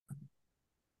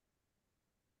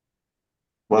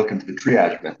Welcome to the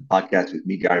Triage podcast with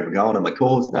me, Gary McGowan, and my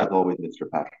co-host, as always, Mr.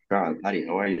 Patrick Carl. Paddy,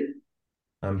 how are you?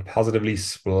 I'm positively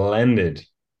splendid,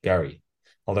 Gary.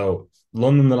 Although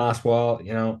London the last while,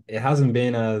 it hasn't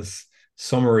been as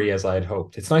summery as I'd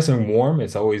hoped. It's nice and warm.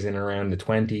 It's always in around the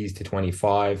 20s to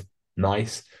 25,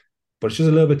 nice, but it's just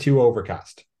a little bit too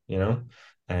overcast.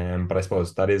 But I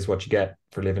suppose that is what you get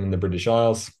for living in the British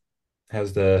Isles.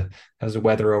 How's the how's the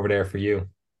weather over there for you?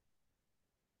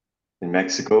 In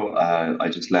Mexico, I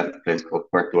just left a place called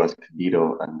Puerto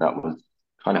Escondido, and that was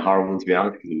kind of horrible to be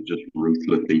honest, because it was just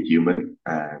ruthlessly humid.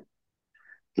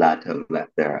 Glad to have left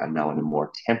there, and now in a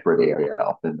more temperate area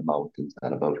up in the mountains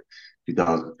at about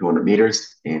 2,200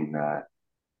 meters in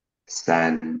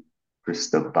San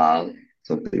Cristobal,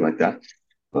 something like that.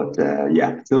 But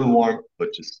yeah, still warm,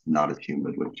 but just not as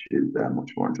humid, which is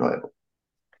much more enjoyable.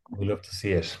 We love to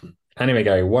see it. Anyway,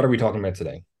 Gary, what are we talking about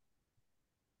today?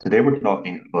 Today we're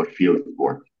talking about field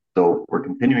sports. So we're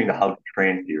continuing the How to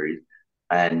Train series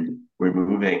and we're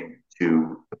moving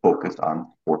to the focus on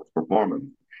sports performance.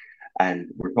 And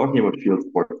we're talking about field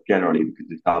sports generally because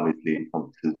it obviously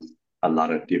encompasses a lot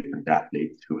of different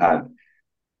athletes who have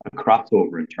a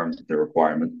crossover in terms of their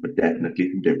requirements, but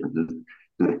definitely some differences.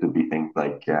 So this would be things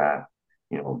like,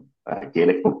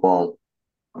 Gaelic football,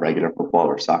 regular football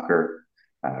or soccer,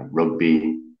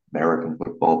 rugby, American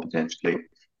football potentially,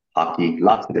 hockey,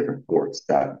 lots of different sports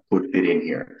that could fit in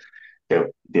here.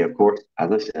 They of course, as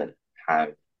I said, have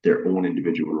their own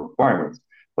individual requirements,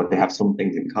 but they have some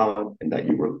things in common in that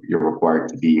you're required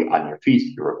to be on your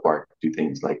feet. You're required to do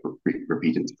things like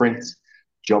repeated sprints,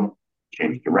 jump,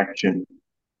 change direction,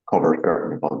 cover a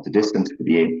certain amount of distance, could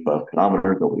be 8 to 12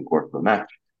 kilometers over the course of a match,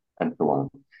 and so on.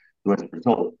 So as a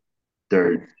result,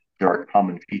 there, there are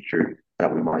common features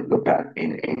that we might look at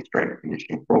in a strength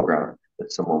conditioning program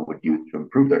that someone would use to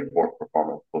improve their sport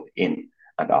performance both in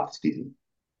and off season.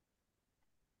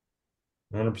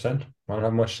 100%. I don't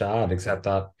have much to add except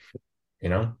that you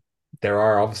know there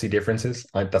are obviously differences.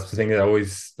 That's the thing that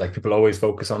always like people always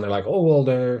focus on. They're like, oh well,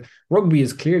 the rugby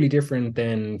is clearly different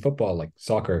than football, like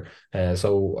soccer,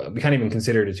 so we can't even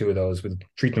consider the two of those. We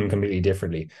treat them completely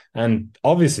differently, and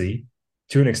obviously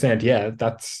to an extent, yeah,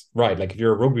 that's right. Like if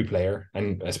you're a rugby player,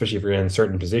 and especially if you're in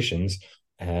certain positions,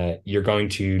 you're going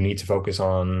to need to focus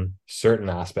on certain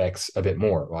aspects a bit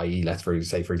more, i.e. let's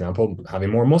say for example having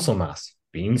more muscle mass,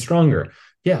 being stronger.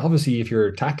 Yeah, obviously if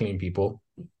you're tackling people,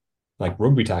 like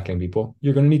rugby tackling people,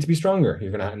 you're going to need to be stronger.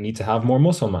 You're going to need to have more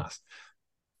muscle mass.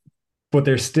 But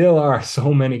there still are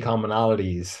so many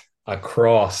commonalities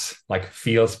across like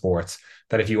field sports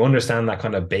that if you understand that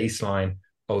kind of baseline,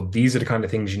 oh, these are the kind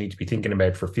of things you need to be thinking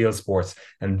about for field sports.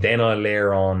 And then I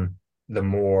layer on the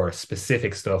more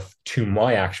specific stuff to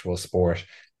my actual sport.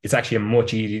 It's actually a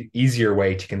much easier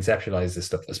way to conceptualize this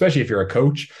stuff, especially if you're a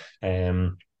coach.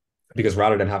 Because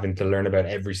rather than having to learn about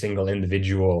every single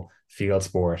individual field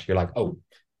sport, you're like, oh,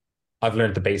 I've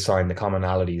learned the baseline, the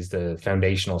commonalities, the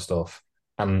foundational stuff,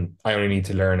 and I only need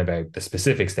to learn about the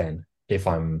specifics then if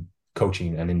I'm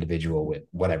coaching an individual with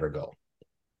whatever goal.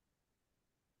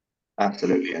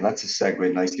 Absolutely. And that's a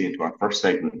segue nicely into our first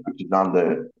segment, which is on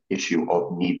the issue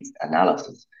of needs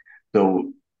analysis.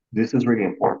 So this is really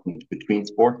important between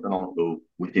sports and also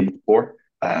within sport,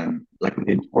 like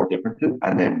within sport differences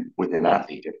and then within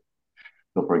athlete differences.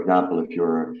 So, for example, if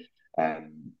you're,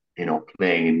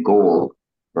 playing in goal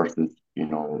versus,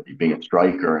 being a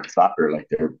striker in soccer, like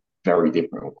they're very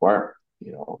different requirements.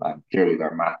 Clearly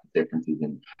there are massive differences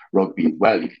in rugby as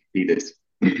well. You can see this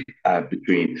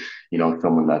between,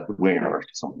 someone that's a winger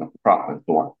versus someone that's a prop and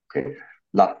so on. Okay,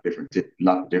 lots of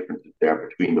differences there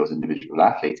between those individual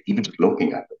athletes, even just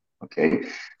looking at them. Okay,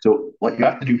 so what you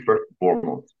have to do first and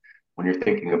foremost when you're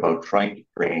thinking about trying to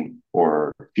train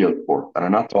for field sport. And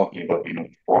I'm not talking about,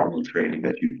 formal training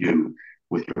that you do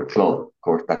with your club. Of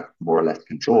course, that's more or less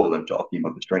controlled. I'm talking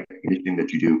about the strength conditioning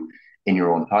that you do in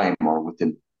your own time or with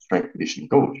the strength conditioning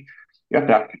coach. You have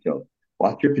to ask yourself,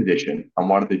 what's your position and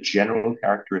what are the general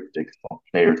characteristics of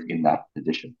players in that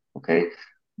position? Okay,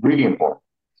 really important.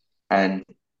 And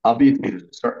obviously, there's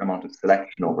a certain amount of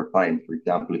selection over time. For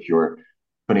example, if you're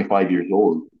 25 years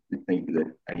old,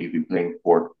 and you've been playing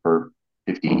sport for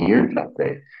 15 years, let's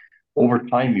say, over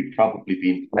time, you've probably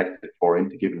been selected for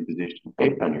into given positions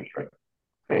based on your strength.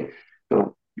 Okay,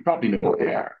 so you probably know what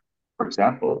they are. For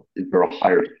example, is there a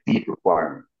higher speed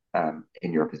requirement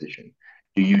in your position?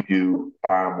 Do you do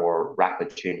far more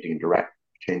rapid changing direct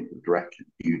change of direction?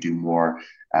 Do you do more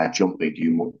jumping?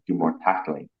 Do more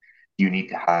tackling? You need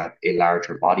to have a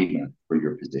larger body mass for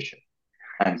your position,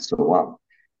 and so on.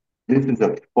 This is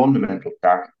a fundamental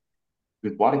start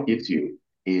because what it gives you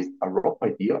is a rough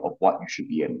idea of what you should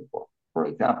be aiming for. For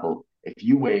example, if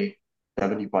you weigh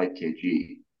 75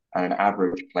 kg and an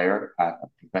average player at a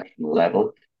professional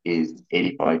level is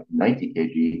 85 to 90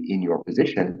 kg in your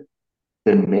position,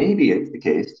 then maybe it's the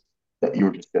case that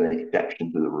you're just an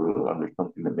exception to the rule and there's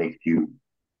something that makes you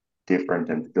different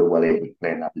and still well able to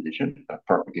play in that position. That's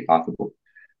perfectly possible.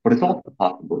 But it's also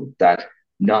possible that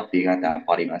not being at that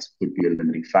body mass could be a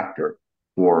limiting factor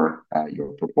for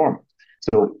your performance.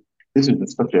 So this is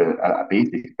just such a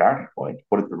basic starting point,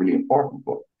 but it's a really important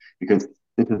one because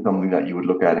this is something that you would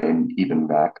look at in even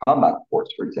combat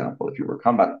sports, for example. If you were a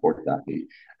combat sports athlete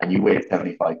and you weighed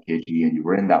 75 kg and you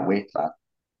were in that weight class,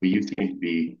 but you seem to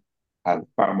be have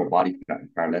far more body fat and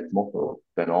far less muscle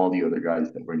than all the other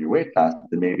guys that were in your weight class,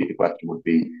 then maybe the question would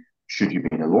be, should you be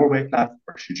in a lower weight class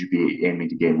or should you be aiming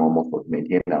to gain more muscle to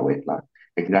maintain that weight class?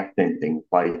 Exact same thing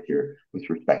applies here with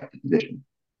respect to position.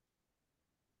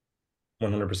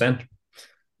 100%.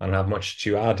 I don't have much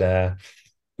to add.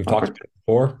 We've talked about Perfect. it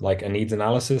before, like a needs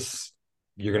analysis,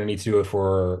 you're going to need to do it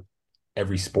for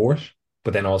every sport.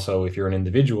 But then also, if you're an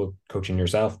individual coaching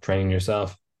yourself, training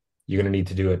yourself, you're going to need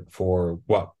to do it for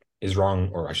what is wrong,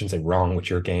 or I shouldn't say wrong with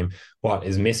your game, what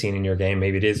is missing in your game.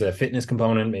 Maybe it is a fitness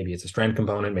component, maybe it's a strength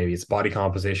component, maybe it's body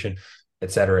composition,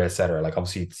 et cetera, et cetera. Like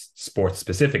obviously it's sports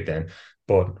specific then,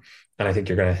 but, and I think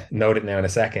you're going to note it now in a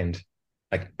second,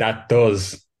 like that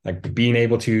does, like being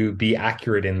able to be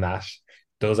accurate in that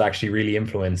does actually really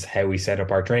influence how we set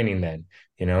up our training then.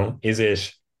 Is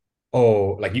it,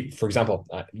 oh, like you, for example,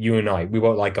 you and I, we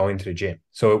both like going to the gym.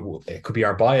 So it could be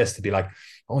our bias to be like,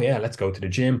 oh yeah, let's go to the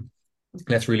gym.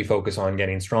 Let's really focus on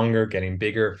getting stronger, getting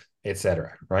bigger,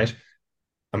 etc. Right?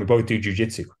 And we both do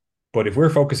jujitsu. But if we're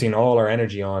focusing all our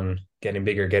energy on getting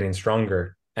bigger, getting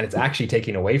stronger, and it's actually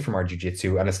taking away from our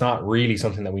jujitsu, and it's not really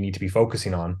something that we need to be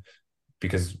focusing on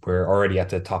because we're already at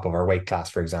the top of our weight class,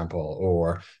 for example,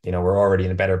 or we're already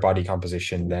in a better body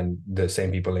composition than the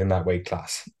same people in that weight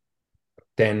class,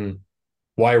 then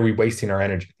why are we wasting our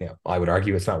energy? I would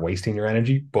argue it's not wasting your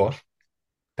energy, but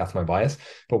that's my bias.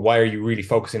 But why are you really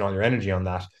focusing all your energy on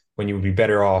that when you would be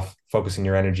better off focusing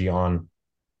your energy on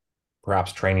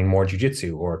perhaps training more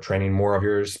jujitsu or training more of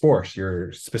your sport,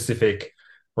 your specific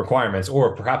requirements,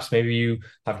 or perhaps maybe you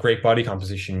have great body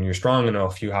composition, you're strong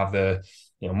enough, you have the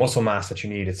muscle mass that you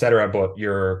need, etc. But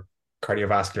your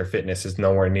cardiovascular fitness is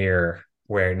nowhere near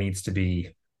where it needs to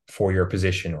be for your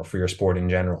position or for your sport in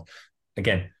general.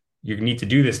 Again, you need to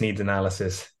do this needs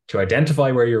analysis to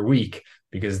identify where you're weak,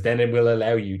 because then it will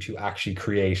allow you to actually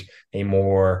create a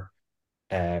more,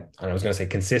 and I was going to say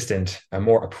consistent, a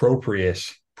more appropriate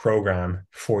program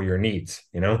for your needs,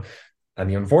 And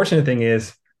the unfortunate thing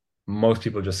is most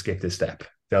people just skip this step.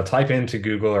 They'll type into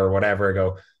Google or whatever,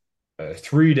 go, a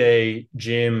 3-day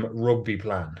gym rugby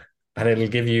plan, and it'll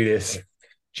give you this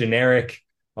generic,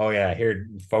 oh yeah, here,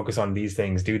 focus on these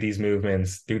things, do these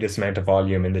movements, do this amount of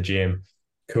volume in the gym.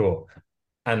 Cool.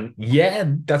 And yeah,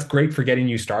 that's great for getting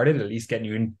you started, at least getting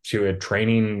you into a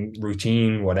training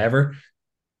routine, whatever.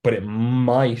 But it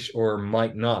might or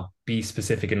might not be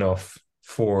specific enough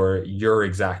for your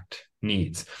exact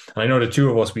needs. And I know the two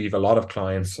of us, we have a lot of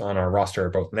clients on our roster,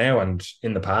 both now and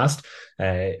in the past,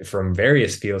 from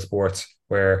various field sports,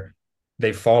 where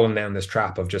they've fallen down this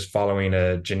trap of just following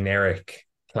a generic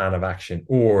plan of action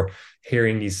or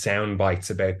hearing these sound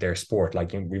bites about their sport.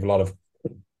 Like we have a lot of,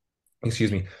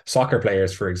 soccer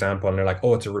players, for example, and they're like,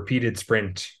 oh, it's a repeated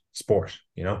sprint sport,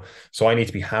 so I need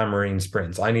to be hammering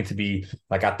sprints, I need to be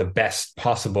like at the best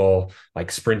possible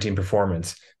like sprinting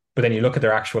performance. But then you look at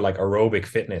their actual like aerobic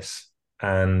fitness,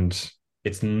 and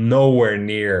it's nowhere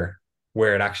near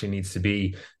where it actually needs to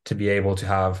be able to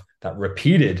have that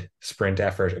repeated sprint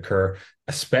effort occur,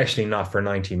 especially not for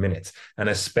 90 minutes, and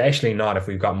especially not if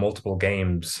we've got multiple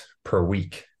games per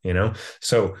week.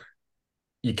 So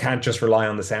you can't just rely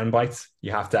on the sound bites.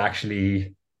 You have to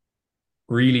actually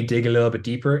really dig a little bit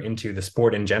deeper into the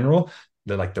sport in general,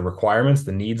 the requirements,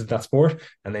 the needs of that sport,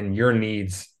 and then your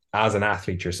needs as an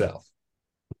athlete yourself.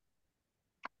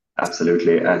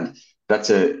 Absolutely. And that's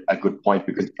a good point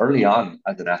because early on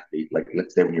as an athlete, like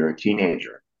let's say when you're a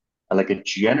teenager, like a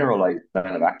generalized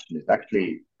plan of action is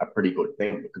actually a pretty good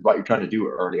thing because what you're trying to do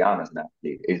early on as an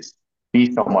athlete is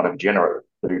be somewhat of general.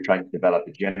 So you're trying to develop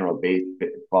a general base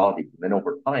fitness quality. And then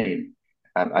over time,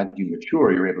 as you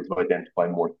mature, you're able to identify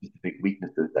more specific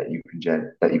weaknesses that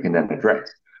that you can then address.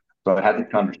 So I had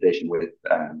this conversation with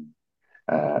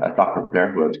a soccer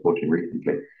player who I was coaching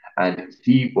recently, and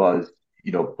he was,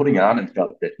 putting on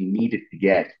himself that he needed to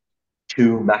get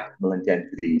 2 maximal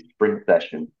intensity sprint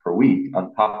sessions per week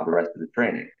on top of the rest of the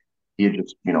training. He had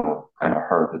just, kind of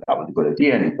heard that that was a good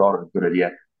idea, and he thought it was a good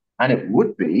idea, and it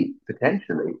would be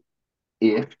potentially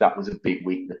if that was a big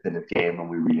weakness in his game and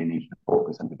we really needed to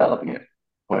focus on developing it.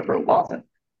 However, it wasn't.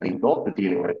 And he was also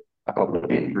dealing with a couple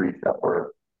of injuries that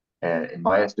were, in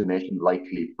my estimation,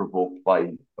 likely provoked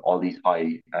by all these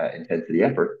high intensity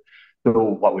efforts. So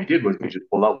what we did was we just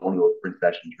pulled out one of those sprint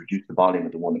sessions, reduced the volume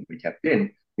of the one that we kept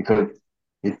in because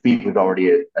his speed was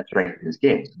already a strength in his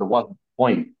game. So there wasn't a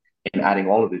point in adding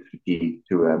all of this fatigue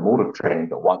to a mode of training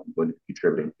that wasn't going to be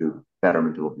contributing to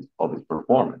betterment of his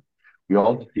performance. We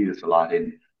also see this a lot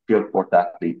in field sports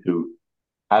athletes who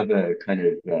have a kind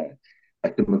of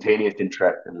a simultaneous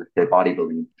interest in, let's say, bodybuilding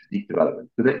and physique development.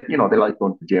 So they, they like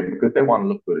going to the gym because they want to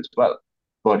look good as well.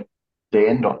 But they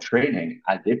end up training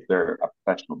as if they're a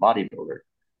professional bodybuilder,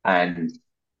 and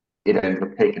it ends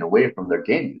up taking away from their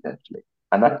game potentially.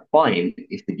 And that's fine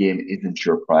if the game isn't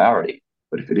your priority.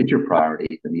 But if it is your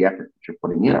priority, then the efforts that you're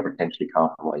putting in are potentially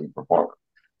compromising performance.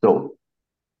 So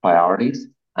priorities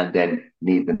and then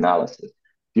needs analysis.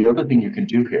 The other thing you can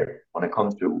do here when it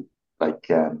comes to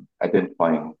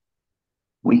identifying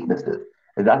weaknesses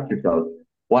is ask yourself,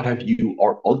 what have you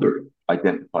or others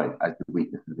identified as the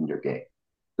weaknesses in your game?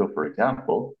 So, for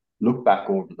example, look back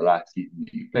over the last season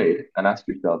that you played and ask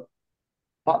yourself,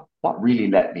 what really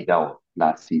let me down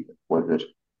last season? Was it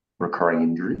recurring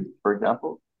injuries, for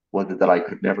example? Was it that I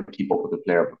could never keep up with the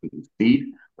player because of speed?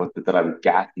 Was it that I was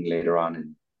gassing later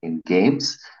on in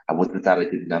games? And was it that I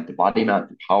didn't have the body mass,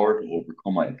 the power to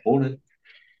overcome my opponent?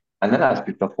 And then ask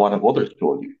yourself, what have others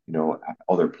told you?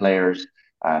 Other players,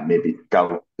 maybe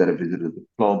scouts that have visited the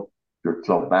club, your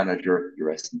club manager,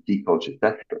 your S&T coach,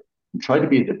 etc. And try to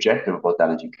be as objective about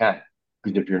that as you can.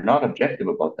 Because if you're not objective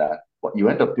about that, what you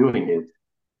end up doing is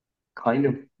kind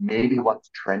of maybe what's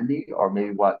trendy or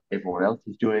maybe what everyone else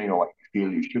is doing or what you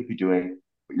feel you should be doing,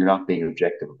 but you're not being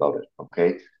objective about it.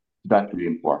 Okay. So that's really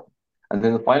important. And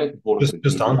then the final component of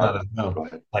Just needs on that as analysis. well, Go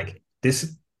ahead. like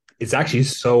this, it's actually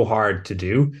so hard to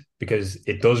do because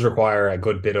it does require a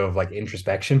good bit of like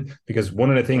introspection. Because one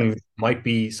of the Yeah. things might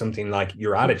be something like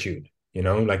your attitude,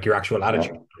 like your actual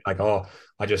attitude, Yeah. like, oh,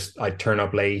 I turn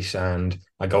up late and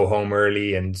I go home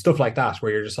early and stuff like that,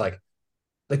 where you're just like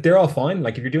they're all fine.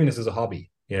 Like if you're doing this as a hobby,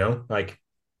 like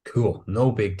cool,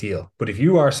 no big deal. But if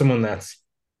you are someone that's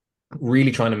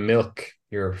really trying to milk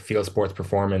your field sports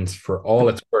performance for all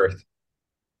it's worth,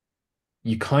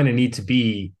 you kind of need to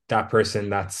be that person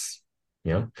that's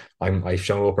I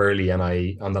show up early and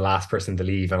I'm the last person to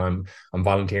leave and I'm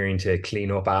volunteering to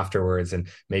clean up afterwards and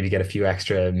maybe get a few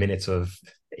extra minutes of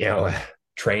you know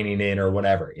training in or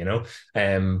whatever.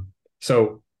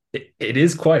 So it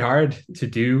is quite hard to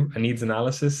do a needs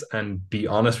analysis and be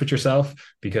honest with yourself,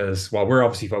 because while we're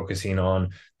obviously focusing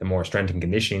on the more strength and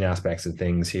conditioning aspects of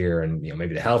things here and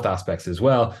maybe the health aspects as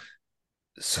well,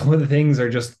 some of the things are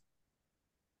just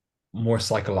more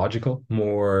psychological,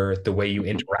 more the way you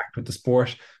interact with the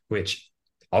sport, which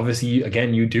obviously,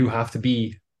 again, you do have to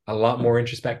be a lot more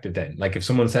introspective then. Like if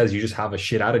someone says you just have a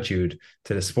shit attitude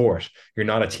to the sport, you're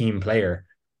not a team player,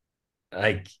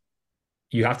 like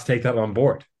you have to take that on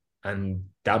board. And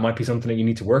that might be something that you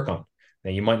need to work on. Now,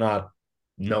 you might not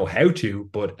know how to,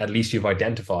 but at least you've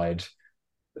identified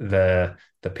the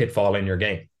pitfall in your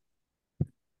game.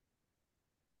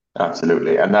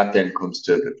 Absolutely. And that then comes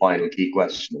to the final key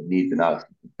question of needs analysis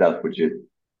itself, which is,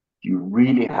 do you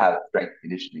really have strength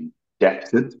conditioning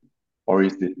deficit, or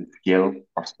is this a skill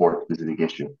or sport specific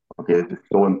issue? Okay, this is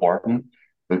so important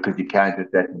because you can't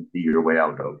just see your way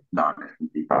out of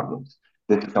non-SNC problems.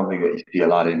 This is something that you see a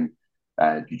lot in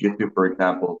jiu-jitsu, for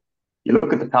example. You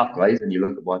look at the top guys and you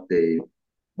look at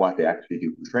what they actually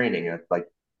do for training, and it's like,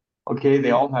 okay,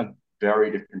 they all have very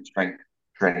different strength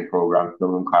training programs.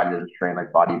 Some of them kind of train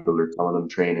like bodybuilders, some of them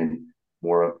train in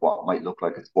more of what might look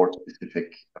like a sports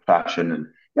specific fashion. And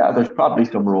yeah, there's probably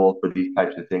some role for these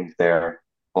types of things there.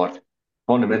 But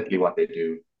fundamentally, what they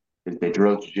do is they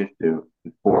drill jujitsu,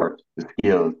 the sport, the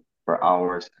skills for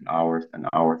hours and hours and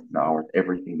hours and hours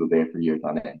every single day for years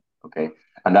on end. Okay.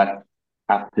 And that's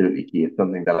absolutely key. It's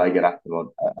something that I get asked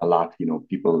about a lot.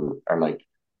 People are like,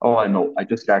 oh, I know, I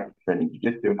just started training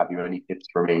jiu-jitsu. Have you any tips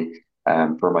for me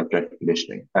for my strength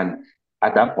conditioning? And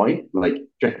at that point, like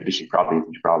strength conditioning probably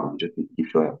isn't your problem. You just need to keep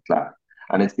showing up to class.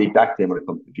 And it's the exact same when it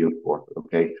comes to field sport.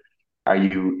 Okay. Are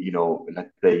you,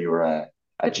 let's say you're a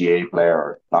GA player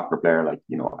or soccer player, like,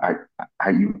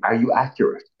 are you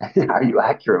accurate? Are you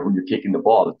accurate when you're kicking the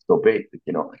ball? It's so basic,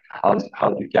 how's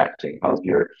your catching? How's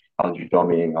your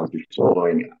dummying? How's your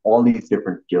soloing? All these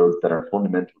different skills that are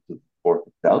fundamental to the sport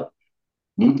itself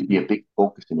need to be a big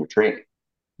focus in your training.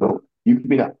 So you could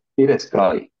be the fittest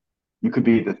guy, you could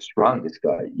be the strongest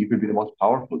guy, you could be the most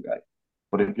powerful guy.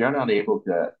 But if you're not able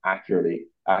to accurately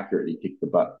kick the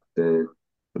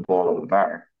ball over the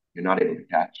bar, you're not able to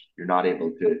catch, you're not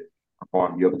able to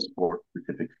perform the other sport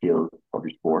specific skills of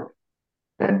your sport,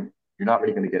 not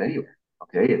really going to get anywhere.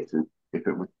 Okay, if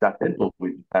it was that simple,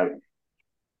 we'd have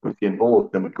Usain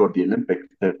Bolt, then we'd go to the Olympics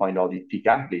to find all these peak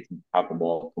athletes and have them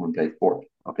all come and play sport.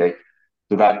 Okay,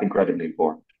 so that's incredibly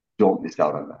important. Don't miss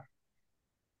out on that.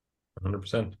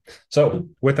 100%. So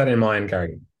with that in mind,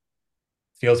 Gary,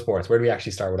 field sports, where do we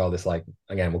actually start with all this? Like,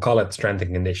 again, we'll call it strength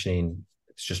and conditioning.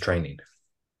 It's just training.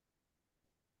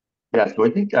 Yeah, so I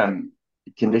think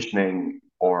conditioning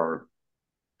or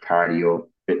cardio,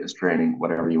 fitness training,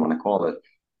 whatever you want to call it,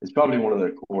 is probably one of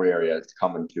the core areas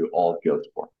common to all field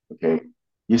sports. Okay,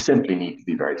 you simply need to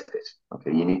be very fit.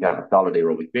 Okay, you need to have a solid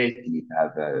aerobic base, you need to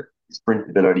have sprint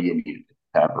ability, you need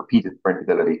to have repeated sprint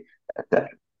ability, etc.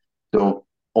 So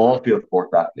all field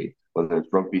sports athletes, whether it's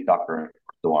rugby, soccer, or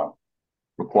so on,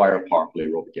 require a powerful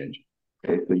aerobic engine.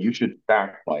 Okay, so you should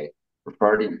start by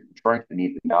referring to the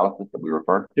needs analysis that we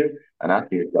referred to and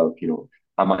asking yourself,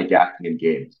 am I gassing in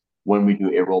games? When we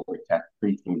do aerobic tests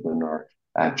pre-season or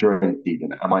during the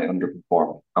season, am I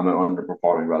underperforming? Am I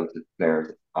underperforming relative to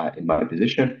players in my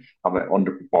position? Am I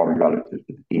underperforming relative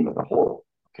to the team as a whole?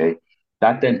 Okay,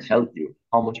 that then tells you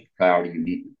how much priority you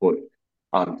need to put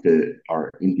onto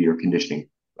or into your conditioning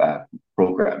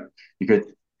program because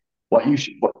what you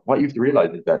have to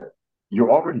realize is that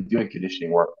you're already doing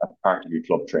conditioning work as part of your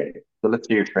club training. So let's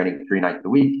say you're training 3 nights a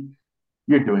week,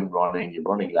 you're doing running, you're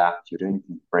running laps, you're doing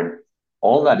some sprints,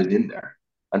 all that is in there.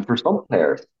 And for some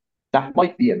players, that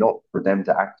might be enough for them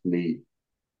to actually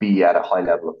be at a high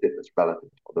level of fitness relative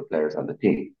to other players on the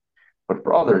team. But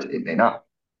for others, it may not.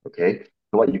 Okay.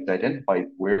 So what you can identify is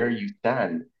where you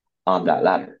stand on that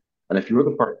ladder. And if you're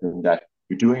the person that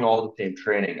you're doing all the same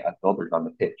training as others on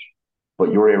the pitch,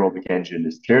 but your aerobic engine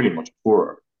is clearly much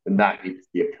poorer, then that needs to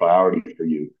be a priority for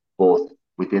you, both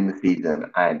within the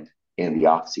season and in the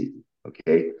off season.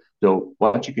 Okay. So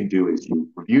what you can do is you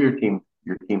review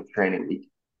your team's training week,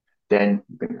 then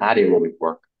you can add aerobic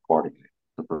work accordingly.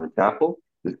 So for example,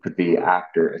 this could be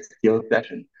after a skill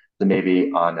session. So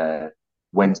maybe on a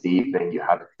Wednesday evening, you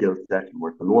have a skill session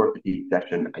where it's a lower fatigue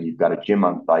session and you've got a gym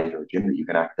on site or a gym that you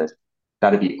can access.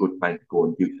 That'd be a good time to go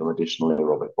and do some additional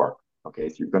aerobic work. Okay,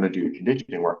 so you're going to do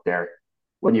conditioning work there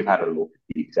when you've had a low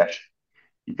fatigue session.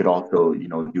 You could also,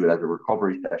 do it as a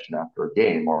recovery session after a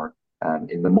game or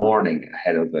in the morning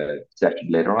ahead of a session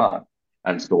later on,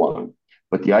 and so on.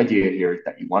 But the idea here is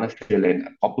that you want to fill in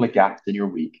a couple of gaps in your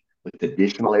week with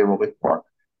additional aerobic work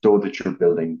so that you're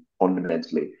building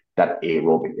fundamentally that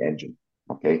aerobic engine.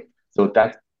 Okay, so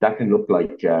that can look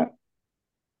like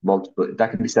multiple. That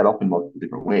can be set up in multiple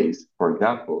different ways. For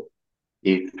example,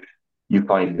 if you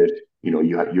find that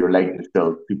you have your legs are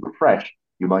still super fresh,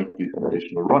 you might do some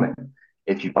additional running.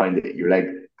 If you find that your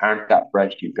legs aren't that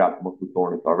fresh, you've got muscle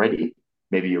soreness already,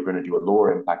 maybe you're going to do a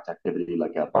lower impact activity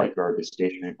like a bike or a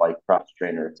stationary bike, cross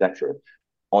trainer, etc.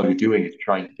 All you're doing is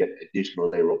trying to get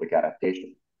additional aerobic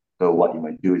adaptation. So what you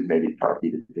might do is maybe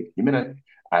 30 to 60 minutes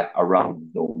at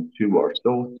around zone 2 or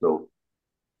so. So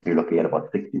you're looking at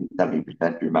about 60 to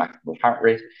 70% of your maximal heart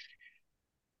rate.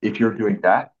 If you're doing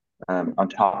that on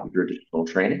top of your additional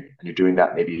training, and you're doing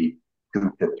that maybe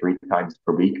 2 to 3 times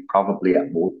per week, probably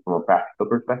at most from a practical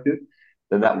perspective,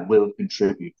 then that will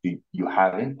contribute to you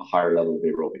having a higher level of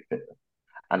aerobic fitness.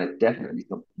 And it's definitely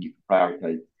something you can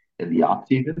prioritize in the off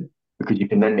season because you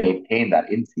can then maintain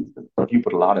that in season. So if you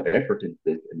put a lot of effort into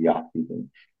this in the off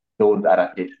season, those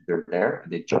adaptations are there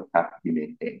and they just have to be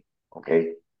maintained.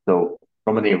 Okay. So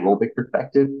from an aerobic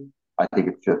perspective, I think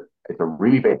it's a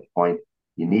really basic point.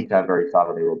 You need to have very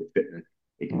solid aerobic fitness.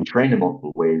 It can be trained in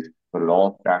multiple ways, but it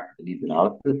all starts with the needs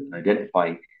analysis and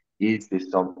identifying, is this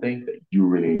something that you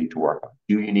really need to work on?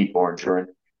 Do you need more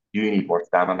endurance? Do you need more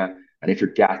stamina? And if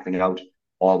you're gassing out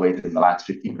always in the last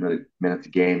 15 minutes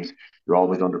of games, you're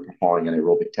always underperforming an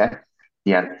aerobic test,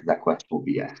 the answer to that question will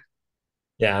be yes.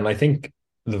 Yeah, and I think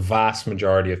the vast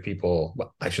majority of people,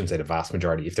 well, I shouldn't say the vast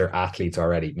majority, if they're athletes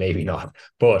already, maybe not,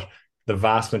 but the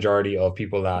vast majority of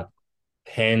people that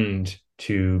tend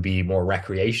to be more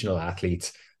recreational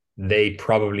athletes, they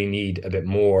probably need a bit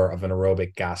more of an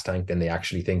aerobic gas tank than they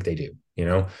actually think they do.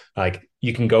 Like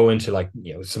you can go into like,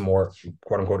 some more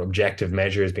quote unquote objective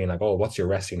measures being like, oh, what's your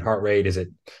resting heart rate? Is it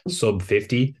sub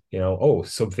 50? Oh,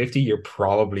 sub 50, you're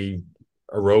probably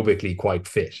aerobically quite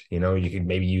fit. You could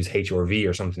maybe use HRV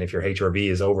or something. If your HRV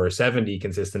is over 70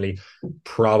 consistently,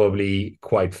 probably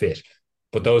quite fit.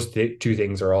 But those two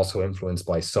things are also influenced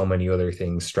by so many other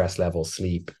things: stress levels,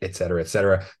 sleep, et cetera, et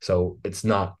cetera. So it's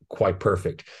not quite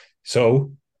perfect.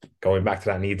 So going back to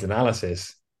that needs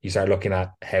analysis, you start looking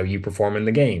at how you perform in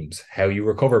the games, how you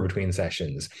recover between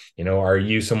sessions. Are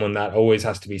you someone that always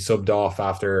has to be subbed off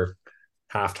after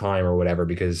halftime or whatever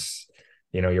because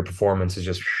your performance is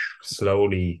just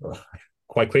slowly,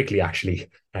 quite quickly, actually,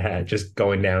 just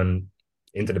going down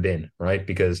into the bin, right?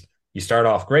 Because you start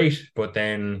off great, but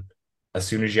then as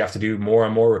soon as you have to do more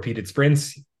and more repeated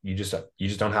sprints, you just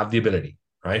don't have the ability,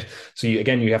 right? So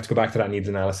you have to go back to that needs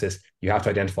analysis. You have to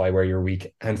identify where you're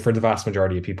weak, and for the vast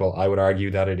majority of people, I would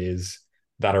argue that it is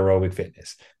that aerobic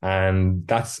fitness, and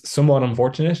that's somewhat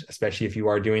unfortunate, especially if you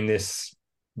are doing this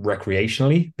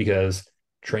recreationally, because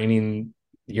training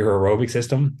your aerobic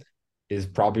system is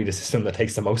probably the system that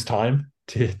takes the most time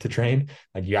to train.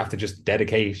 Like you have to just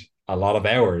dedicate a lot of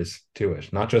hours to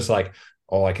it, not just like,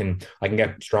 oh, I can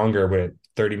get stronger with a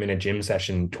 30-minute gym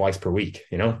session twice per week,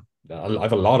 you know. I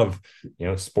have a lot of,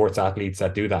 sports athletes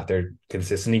that do that. They're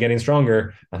consistently getting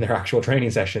stronger and their actual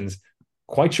training sessions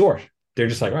quite short. They're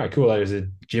just like, all right, cool, there's a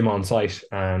gym on site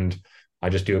and I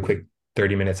just do a quick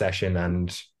 30-minute session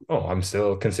and oh, I'm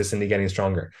still consistently getting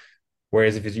stronger.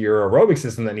 Whereas if it's your aerobic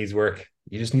system that needs work,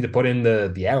 you just need to put in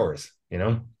the hours, you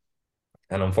know?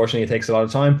 And unfortunately, it takes a lot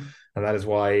of time. And that is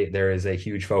why there is a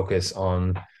huge focus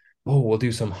on, oh, we'll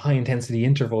do some high intensity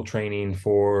interval training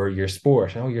for your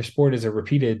sport. Oh, your sport is a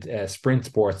repeated sprint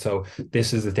sport. So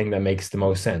this is the thing that makes the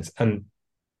most sense. And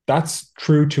that's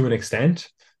true to an extent.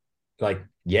 Like,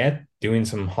 yeah, doing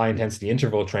some high intensity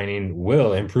interval training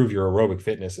will improve your aerobic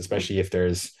fitness, especially if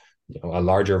there's a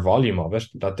larger volume of it,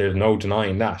 that there's no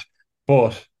denying that.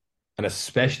 But, and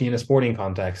especially in a sporting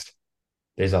context,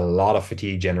 there's a lot of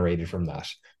fatigue generated from that.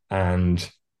 And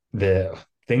the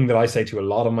thing that I say to a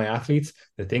lot of my athletes,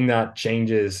 the thing that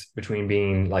changes between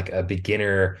being like a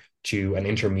beginner to an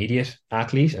intermediate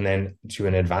athlete and then to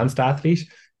an advanced athlete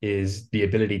is the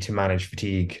ability to manage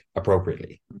fatigue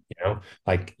appropriately.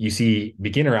 Like you see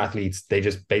beginner athletes, they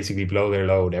just basically blow their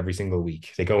load every single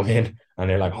week. They go in and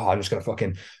they're like, oh, I'm just going to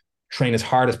fucking train as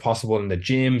hard as possible in the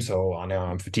gym. So I know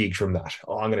I'm fatigued from that.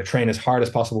 Oh, I'm going to train as hard as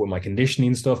possible with my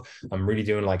conditioning stuff. I'm really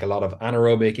doing like a lot of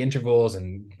anaerobic intervals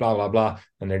and blah, blah, blah.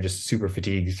 And they're just super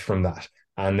fatigued from that.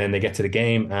 And then they get to the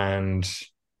game and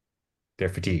they're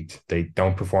fatigued. They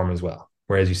don't perform as well.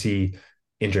 Whereas you see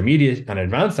intermediate and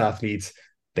advanced athletes,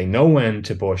 they know when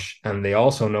to push and they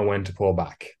also know when to pull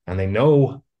back. And they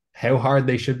know how hard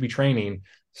they should be training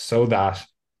so that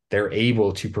they're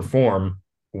able to perform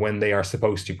when they are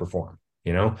supposed to perform,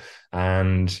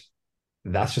 And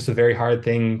that's just a very hard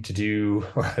thing to do.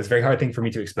 It's a very hard thing for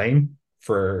me to explain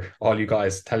for all you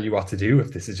guys, tell you what to do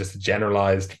if this is just a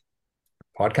generalized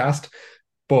podcast.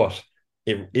 But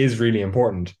it is really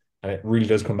important. And it really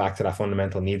does come back to that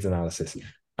fundamental needs analysis.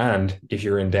 And if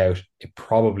you're in doubt, it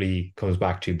probably comes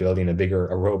back to building a bigger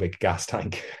aerobic gas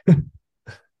tank.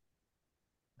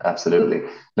 Absolutely.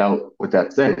 Now, with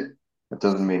that said, it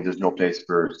doesn't mean there's no place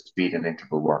for speed and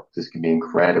interval work. This can be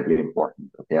incredibly important.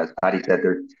 Okay, as Paddy said,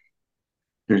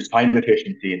 there's time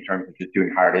efficiency in terms of just doing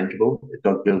hard interval. It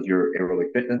does build your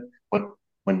aerobic fitness, but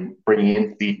when bringing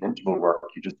in speed and interval work,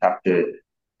 you just have to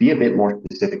be a bit more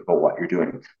specific about what you're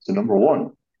doing. So number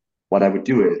one, what I would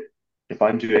do is if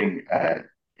I'm doing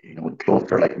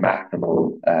closer like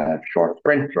maximal short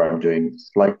sprints, or I'm doing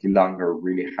slightly longer,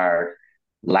 really hard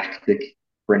lactic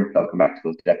sprints. I'll come back to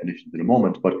those definitions in a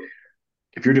moment. But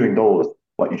if you're doing those,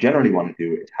 what you generally want to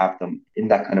do is have them in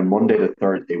that kind of Monday to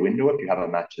Thursday window if you have a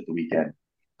match at the weekend.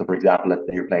 So, for example, let's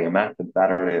say you're playing a match on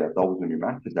Saturday, that's always when your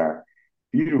matches are.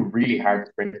 If you do really hard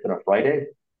sprints on a Friday,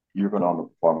 you're going to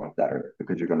underperform on Saturday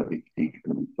because you're going to be fatigued,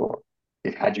 you're going to be sore.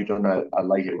 If had you done a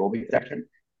light aerobic session,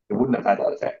 it wouldn't have had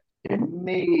that effect.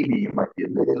 Maybe you might be a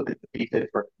little bit defeated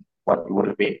for what you would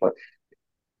have been, but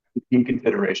the key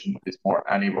consideration with this more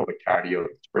anaerobic cardio,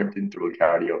 sprint interval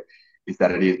cardio, is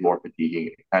that it is more fatiguing.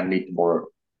 It can lead to more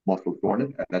muscle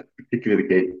soreness, and that's particularly the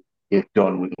case if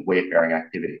done with a weight bearing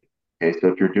activity. Okay, so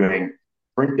if you're doing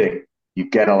sprinting, you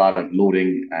get a lot of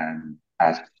loading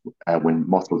as when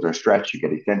muscles are stretched, you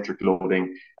get eccentric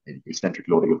loading, eccentric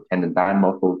loading of tendon band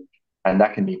muscles, and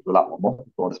that can lead to a lot more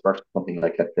muscle soreness versus something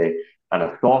like, let's say, an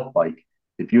assault bike,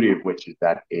 the beauty of which is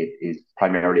that it is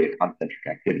primarily a concentric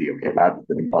activity, okay, rather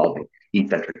than involving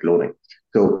eccentric loading.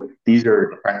 So these are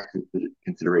the practical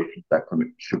considerations that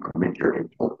should come into your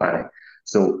interval planning.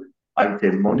 So I would say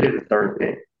Monday to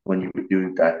Thursday, when you would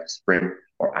do that sprint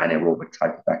or anaerobic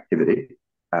type of activity,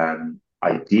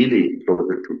 ideally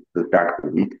closer to the start of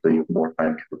the week, so you have more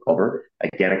time to recover.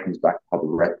 Again, it comes back to how the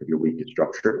rest of your week is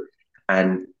structured.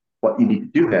 And what you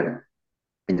need to do then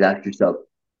is ask yourself,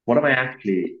 what am I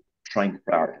actually trying to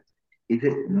prioritize? Is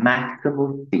it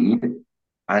maximal speed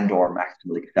and or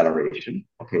maximal acceleration?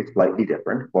 Okay, slightly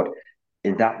different, but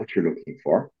is that what you're looking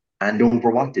for? And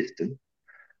over what distance?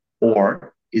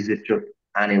 Or is it just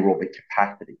anaerobic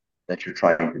capacity that you're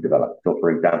trying to develop? So,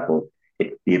 for example,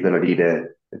 it's the ability to,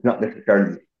 it's not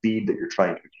necessarily the speed that you're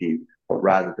trying to achieve, but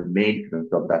rather the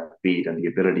maintenance of that speed and the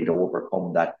ability to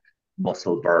overcome that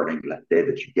muscle burning, let's say,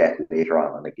 that you get later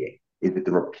on in the game? Is it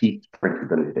the repeat sprint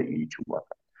ability that you need to work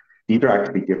on? These are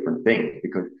actually different things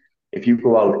because if you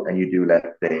go out and you do,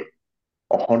 let's say,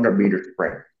 a 100-meter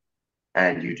sprint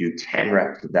and you do 10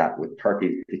 reps of that with 30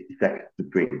 to 60 seconds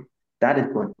between, that is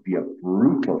going to be a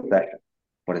brutal session,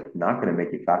 but it's not going to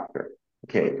make you faster.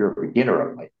 Okay, if you're a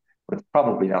beginner, it might, but it's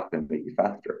probably not going to make you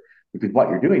faster because what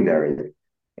you're doing there is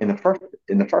in the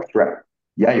first rep,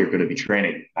 yeah, you're going to be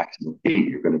training maximum speed.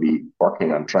 You're going to be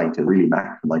working on trying to really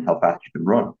maximize how fast you can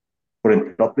run. But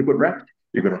in subsequent reps,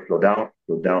 you're going to slow down,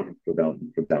 slow down, slow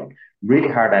down, slow down. Really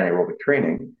hard anaerobic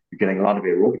training. You're getting a lot of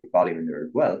aerobic volume in there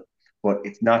as well, but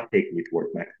it's not taking you towards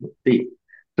maximum speed.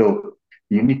 So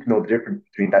you need to know the difference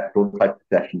between those types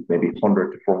of sessions, maybe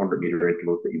 100 to 400-meter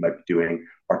intervals that you might be doing,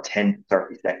 or 10 to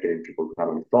 30-second intervals on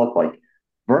an assault bike,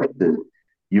 versus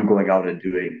you going out and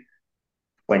doing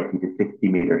 20 to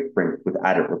 60-meter sprints with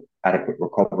adequate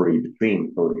recovery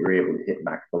between so that you're able to hit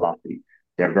max velocity.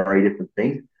 They're very different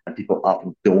things, and people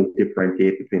often don't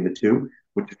differentiate between the two,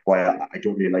 which is why I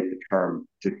don't really like the term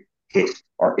just hit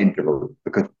or interval,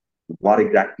 because what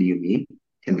exactly you mean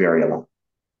can vary a lot.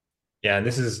 Yeah, and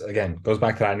this is again goes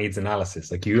back to that needs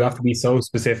analysis. Like you have to be so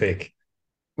specific.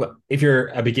 Well, if you're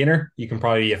a beginner, you can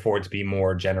probably afford to be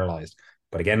more generalized.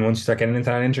 But again, once you start getting into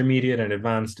that intermediate and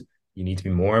advanced, you need to be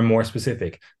more and more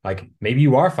specific. Like maybe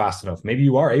you are fast enough, maybe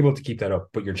you are able to keep that up,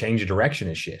 but your change of direction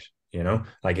is shit. You know,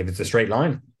 like if it's a straight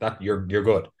line, that you're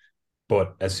good.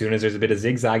 But as soon as there's a bit of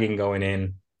zigzagging going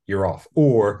in, you're off.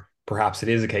 Or perhaps it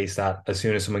is a case that as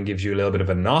soon as someone gives you a little bit of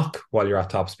a knock while you're at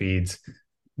top speeds,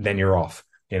 then you're off.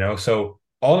 You know, so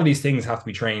all of these things have to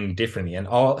be trained differently. And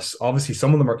obviously,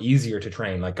 some of them are easier to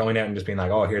train, like going out and just being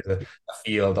like, oh, here's a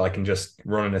field I can just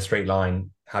run in a straight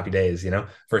line, happy days, you know,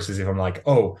 versus if I'm like,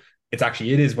 oh, it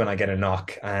is when I get a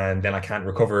knock and then I can't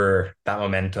recover that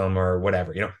momentum or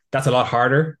whatever, you know, that's a lot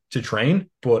harder to train,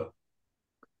 but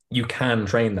you can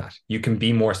train that. You can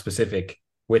be more specific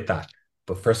with that.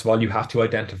 But first of all, you have to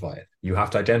identify it. You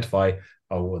have to identify,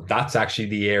 oh, well, that's actually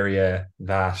the area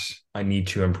that I need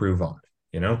to improve on,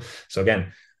 you know? So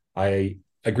again, I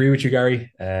agree with you,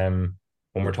 Gary. When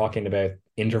we're talking about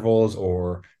intervals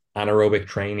or anaerobic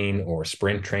training or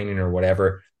sprint training or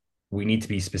whatever, we need to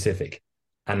be specific.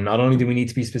 And not only do we need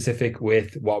to be specific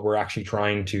with what we're actually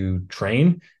trying to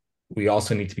train, we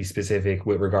also need to be specific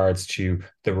with regards to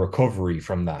the recovery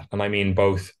from that. And I mean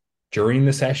both during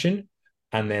the session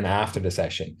and then after the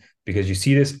session, because you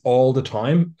see this all the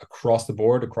time across the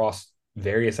board, across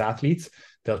various athletes.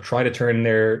 They'll try to turn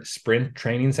their sprint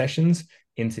training sessions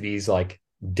into these like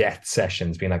death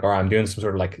sessions, being like, all right, I'm doing some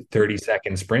sort of like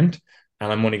 30-second sprint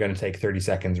and I'm only going to take 30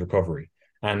 seconds recovery.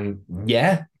 And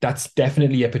yeah, that's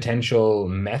definitely a potential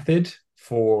method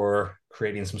for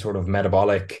creating some sort of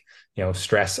metabolic, you know,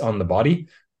 stress on the body,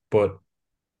 but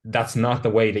that's not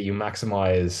the way that you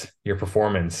maximize your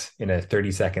performance in a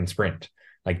 30-second sprint.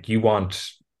 Like you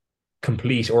want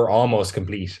complete or almost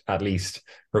complete, at least,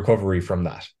 recovery from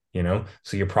that, you know?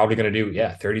 So you're probably going to do,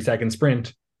 30-second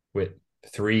sprint with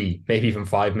 3, maybe even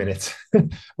 5 minutes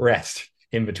rest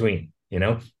in between, you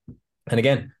know? And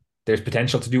again, there's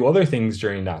potential to do other things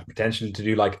during that, potential to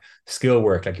do like skill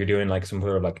work, like you're doing like some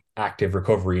sort of like active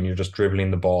recovery and you're just dribbling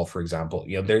the ball, for example.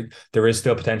 You know, there is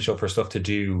still potential for stuff to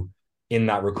do in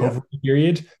that recovery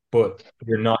period, but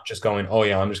you're not just going, oh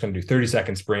yeah, I'm just going to do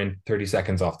 30-second sprint, 30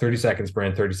 seconds off, 30-second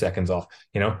sprint, 30 seconds off.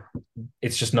 You know,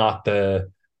 it's just not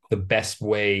the best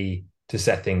way to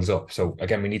set things up. So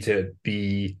again, we need to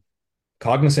be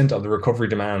cognizant of the recovery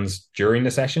demands during the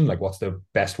session, like what's the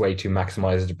best way to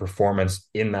maximize the performance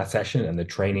in that session and the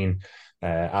training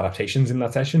adaptations in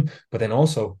that session. But then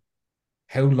also,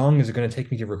 how long is it going to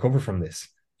take me to recover from this?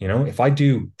 You know, if I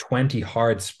do 20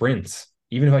 hard sprints,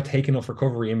 even if I take enough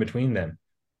recovery in between them,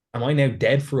 am I now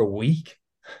dead for a week?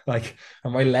 Like, are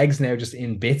my legs now just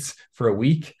in bits for a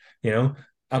week? You know,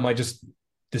 am I just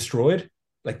destroyed?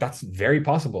 Like, that's very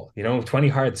possible. You know, 20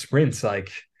 hard sprints, like,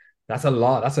 that's a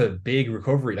lot. That's a big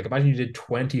recovery. Like, imagine you did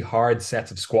 20 hard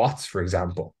sets of squats, for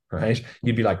example, right?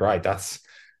 You'd be like, right, that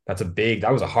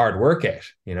was a hard workout,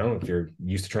 you know, if you're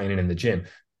used to training in the gym.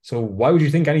 So why would you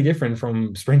think any different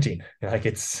from sprinting? Like,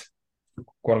 it's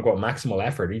quote unquote maximal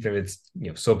effort, even if it's, you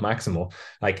know, sub-maximal.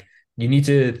 Like, you need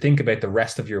to think about the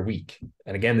rest of your week.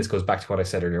 And again, this goes back to what I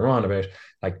said earlier on about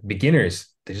like beginners.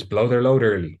 They just blow their load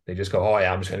early. They just go, oh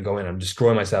yeah, I'm just going to go in and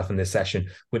destroy myself in this session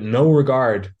with no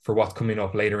regard for what's coming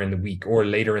up later in the week or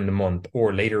later in the month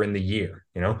or later in the year,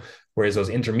 you know? Whereas those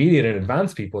intermediate and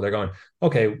advanced people, they're going,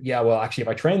 okay, yeah, well, actually, if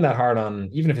I train that hard on,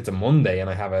 even if it's a Monday and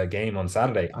I have a game on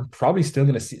Saturday, I'm probably still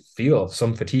going to feel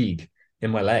some fatigue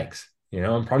in my legs.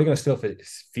 I'm probably going to still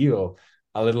feel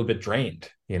a little bit drained.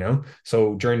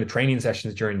 So during the training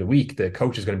sessions during the week, the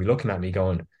coach is going to be looking at me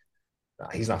going,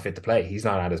 he's not fit to play. He's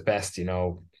not at his best. He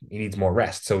needs more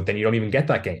rest. So then you don't even get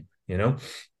that game.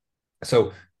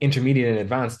 So intermediate and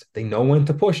advanced, they know when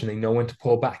to push and they know when to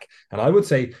pull back. And I would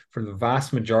say for the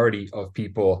vast majority of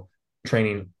people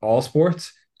training all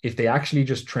sports, if they actually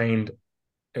just trained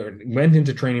or went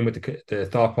into training with the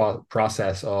thought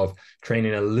process of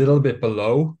training a little bit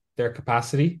below their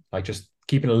capacity, like just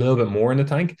keeping a little bit more in the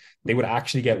tank, they would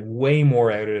actually get way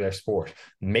more out of their sport.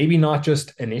 Maybe not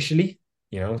just initially,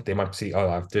 they might see,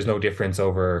 oh, there's no difference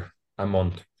over a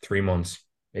month, 3 months,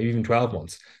 maybe even 12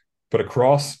 months. But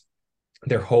across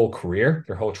their whole career,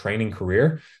 their whole training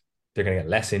career, they're going to get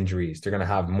less injuries. They're going to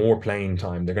have more playing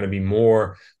time. They're going to be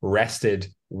more rested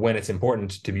when it's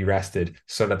important to be rested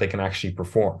so that they can actually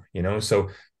perform. So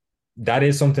that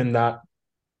is something that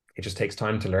it just takes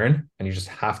time to learn and you just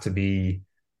have to be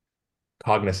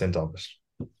cognizant of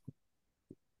it.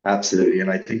 Absolutely.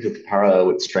 And I think that the parallel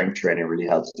with strength training really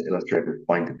helps to illustrate this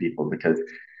point to people because,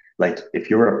 like, if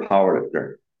you're a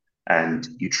powerlifter and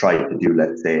you try to do,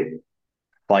 let's say,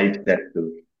 5 sets of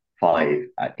five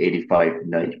at 85 to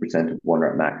 90% of one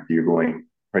rep max, so you're going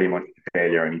pretty much to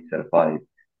failure on each set of five,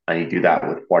 and you do that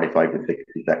with 45 to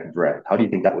 60 seconds rest, how do you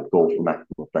think that would go for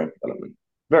maximal strength development?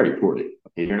 Very poorly.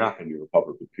 Okay, you're not going to be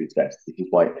recovered between sets. This is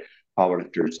why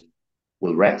powerlifters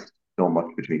will rest so much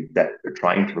between sets. They're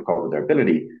trying to recover their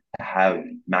ability to have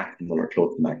maximal or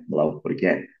close to maximal output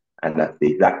again. And that's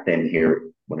the exact same here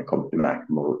when it comes to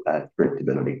maximal sprint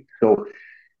ability. So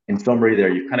in summary, there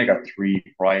you've kind of got three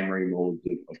primary modes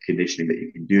of conditioning that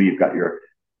you can do. You've got your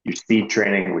speed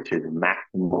training, which is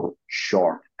maximal,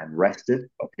 short, and rested.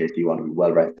 Okay, so you want to be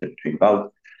well rested between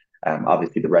bouts.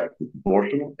 Obviously, the rest is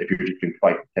proportional. If you're just doing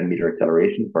 5 to 10 meter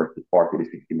acceleration versus 40 to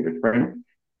 60 meter sprint,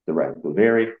 the rest will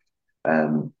vary.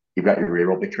 You've got your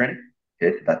aerobic training.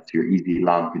 Okay, so that's your easy,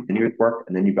 long, continuous work.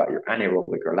 And then you've got your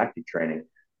anaerobic or lactic training,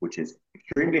 which is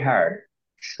extremely hard,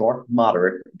 short,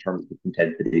 moderate in terms of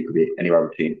intensity. It could be anywhere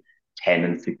between 10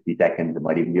 and 60 seconds. It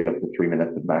might even be up to 3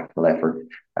 minutes of maximal effort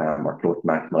or close to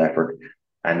maximal effort.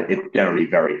 And it's generally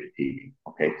very fatiguing.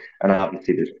 Okay. And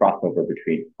obviously, there's crossover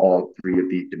between all three of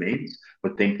these domains,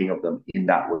 but thinking of them in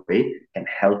that way can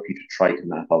help you to try to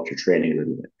map out your training a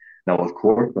little bit. Now, of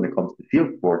course, when it comes to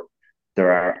field sport,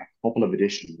 there are a couple of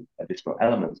additional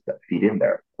elements that feed in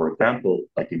there. For example,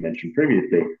 like you mentioned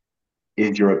previously,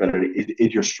 is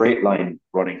your straight line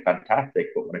running fantastic,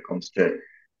 but when it comes to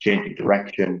changing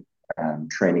direction,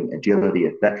 training agility,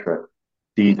 etc.,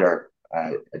 these are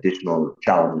additional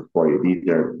challenges for you.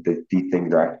 These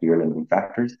things are actually your limiting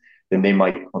factors. Then they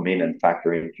might come in and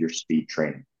factor into your speed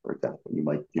training. For example, you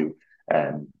might do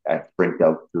a sprint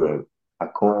out to a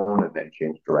cone and then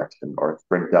change direction, or a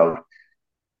sprint out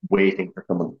waiting for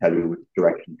someone to tell you which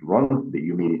direction to run, so that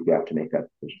you immediately have to make that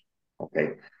decision. Okay,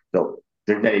 so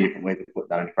there's many different ways to put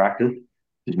that into practice.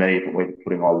 There's many different ways of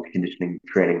putting all the conditioning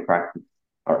training practice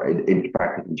or into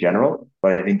practice in general.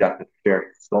 But I think that's a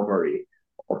fair summary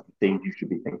of the things you should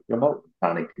be thinking about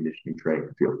planning conditioning training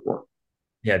for field sport.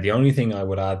 Yeah, the only thing I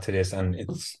would add to this, and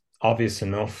it's obvious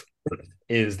enough,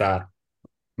 is that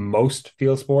most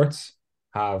field sports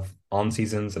have on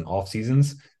seasons and off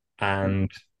seasons,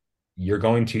 and you're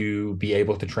going to be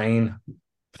able to train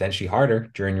potentially harder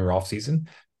during your off season,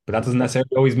 but that doesn't necessarily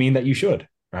always mean that you should,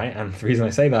 right? And the reason I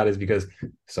say that is because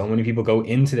so many people go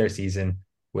into their season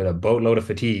with a boatload of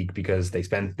fatigue because they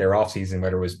spent their off season,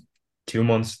 whether it was 2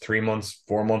 months, 3 months,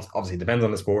 4 months, obviously it depends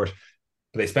on the sport,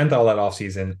 but they spent all that off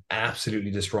season absolutely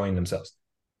destroying themselves,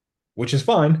 which is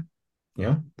fine.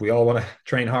 We all want to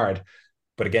train hard,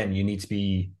 but again, you need to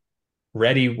be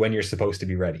ready when you're supposed to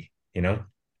be ready.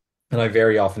 And I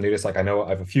very often do this. Like I know I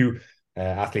have a few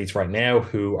athletes right now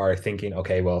who are thinking,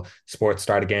 okay, well, sports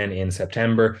start again in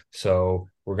September, so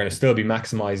we're going to still be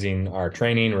maximizing our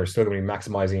training. We're still going to be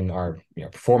maximizing our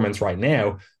performance right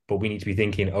now, but we need to be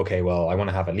thinking, okay, well, I want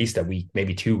to have at least a week,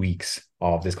 maybe 2 weeks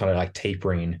of this kind of like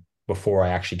tapering before I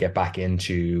actually get back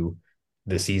into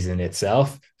the season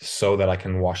itself, so that I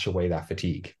can wash away that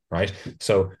fatigue, right?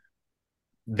 So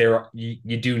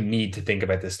you do need to think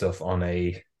about this stuff on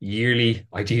a yearly,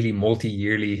 ideally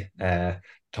multi-yearly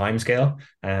time scale.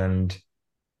 And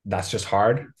that's just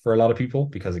hard for a lot of people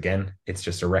because again, it's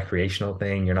just a recreational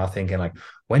thing. You're not thinking like,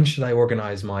 when should I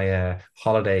organize my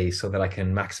holiday so that I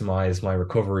can maximize my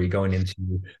recovery going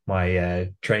into my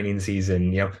training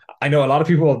season? I know a lot of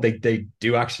people they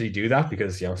do actually do that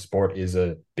because sport is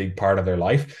a big part of their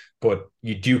life, but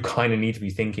you do kind of need to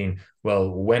be thinking, well,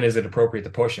 when is it appropriate to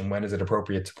push and when is it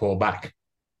appropriate to pull back?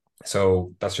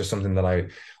 So that's just something that I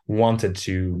wanted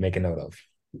to make a note of.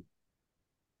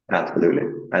 Absolutely.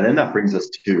 And then that brings us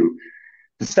to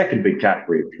the second big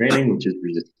category of training, which is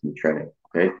resistance training.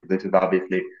 Okay, this is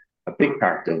obviously a big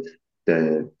part of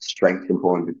the strength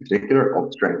component in particular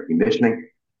of strength conditioning.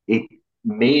 It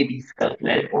may be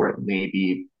self-led or it may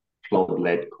be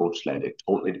club-led, coach-led. It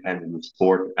totally depends on the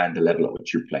sport and the level at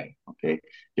which you're playing. Okay,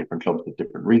 different clubs have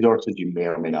different resources. You may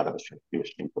or may not have a strength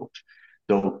conditioning coach.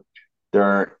 So there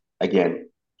are again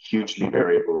hugely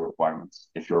variable requirements.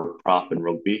 If you're a prop in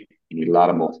rugby, you need a lot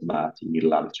of muscle mass. You need a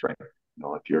lot of strength.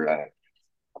 If you're a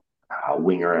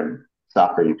winger in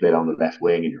soccer, you played on the left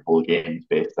wing, and your whole game is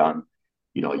based on,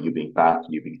 you being fast,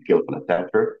 you being skillful,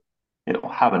 etc.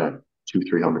 Having a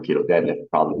 300 kilo deadlift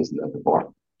probably isn't as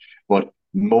important. But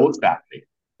most athletes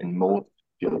in most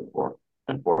field sports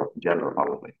and sports in general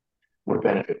probably would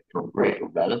benefit from greater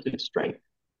relative strength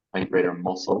and greater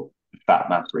muscle to fat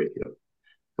mass ratio.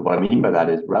 So what I mean by that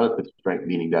is relative strength,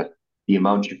 meaning that the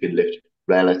amount you can lift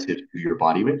relative to your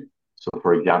body weight. So,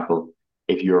 for example,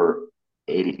 if you're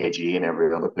 80 kg and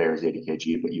every other player is 80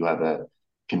 kg, but you have a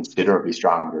considerably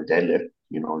stronger deadlift,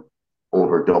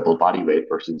 over double body weight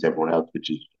versus everyone else, which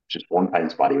is just 1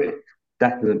 times body weight,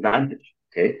 that's an advantage.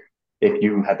 Okay. If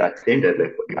you had that same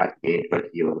deadlift, but you had to gain 20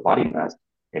 kilos of body mass,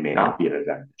 it may not be an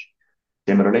advantage.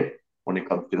 Similarly, when it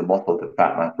comes to the muscle to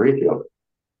fat mass ratio,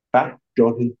 fat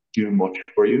doesn't do much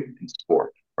for you in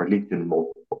sport, or at least in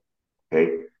most sports.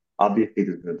 Okay. Obviously,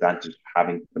 there's an advantage of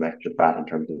having some extra fat in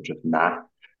terms of just mass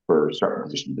for certain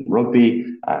positions in rugby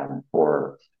and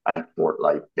for a sport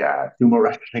like sumo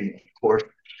wrestling, of course.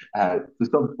 For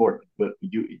some sports, but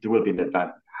there will be an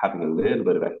advantage of having a little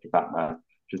bit of extra fat mass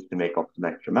just to make up some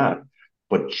extra mass.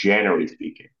 But generally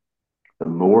speaking, the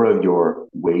more of your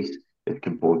weight is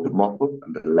composed of muscle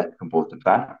and the less composed of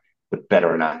fat, the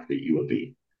better an athlete you will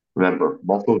be. Remember,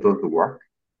 muscle does the work.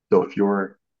 So if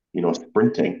you're,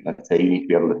 sprinting, let's say you need to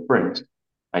be able to sprint,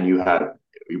 and you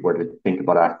were to think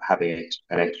about having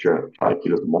an extra 5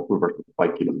 kilos of muscle versus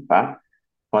 5 kilos of fat,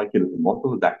 5 kilos of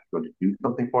muscle is actually going to do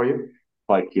something for you.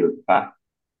 5 kilos of fat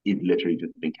is literally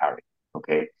just being carried.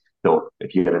 Okay. So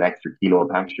if you get an extra kilo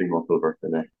of hamstring muscle versus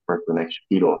an extra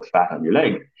kilo of fat on your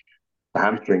leg, the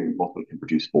hamstring muscle can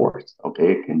produce force.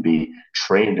 Okay, it can be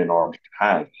trained in order to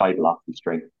have high velocity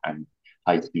strength and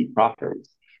high speed properties.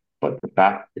 But the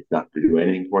fact it's not to do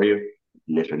anything for you,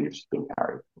 literally just being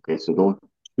carried. Okay, so those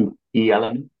two key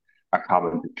elements are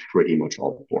common to pretty much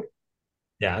all sports.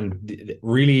 Yeah, and the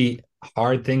really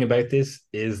hard thing about this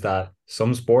is that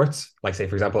some sports, like say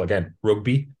for example, again,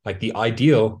 rugby, like the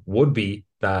ideal would be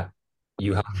that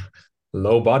you have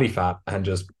low body fat and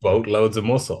just boatloads of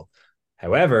muscle.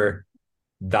 However,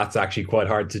 that's actually quite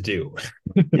hard to do.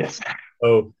 Yes.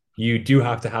 So you do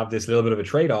have to have this little bit of a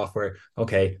trade-off where,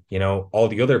 okay, all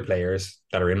the other players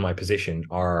that are in my position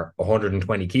are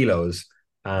 120 kilos.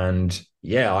 And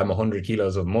yeah, I'm 100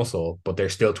 kilos of muscle, but they're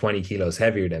still 20 kilos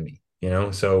heavier than me.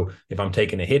 So if I'm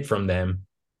taking a hit from them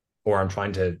or I'm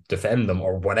trying to defend them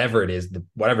or whatever it is,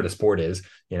 whatever the sport is,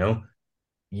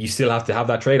 you still have to have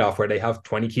that trade-off where they have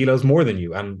 20 kilos more than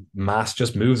you and mass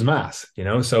just moves mass.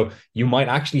 So you might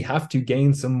actually have to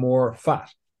gain some more fat.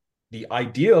 The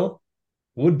ideal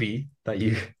would be that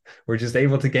you were just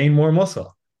able to gain more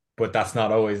muscle, but that's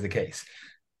not always the case.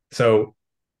 So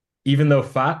even though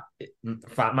fat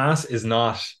mass is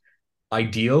not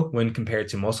ideal when compared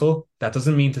to muscle, that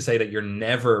doesn't mean to say that you're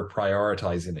never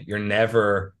prioritizing it. You're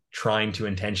never trying to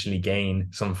intentionally gain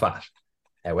some fat.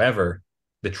 However,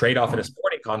 the trade-off in a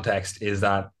sporting context is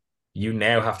that you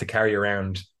now have to carry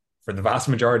around for the vast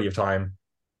majority of time,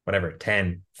 whatever,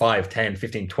 10, 5, 10,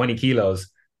 15, 20 kilos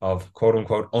of quote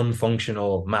unquote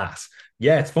unfunctional mass.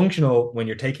 Yeah, it's functional when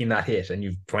you're taking that hit and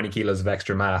you've 20 kilos of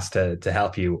extra mass to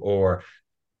help you, or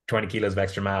 20 kilos of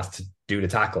extra mass to do the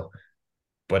tackle.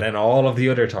 But then all of the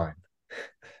other time,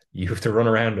 you have to run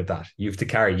around with that. You have to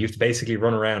carry, you have to basically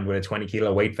run around with a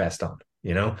 20-kilo weight vest on.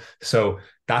 So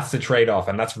that's the trade-off.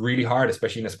 And that's really hard,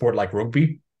 especially in a sport like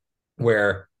rugby,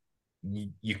 where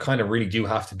you kind of really do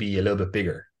have to be a little bit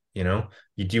bigger.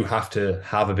 You do have to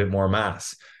have a bit more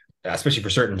mass, especially for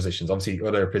certain positions. Obviously,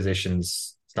 other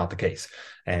positions, it's not the case.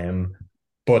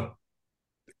 But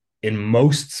in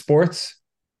most sports,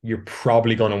 you're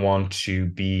probably going to want to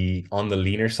be on the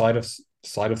leaner side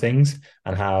of things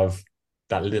and have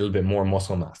that little bit more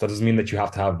muscle mass. That doesn't mean that you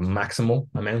have to have maximal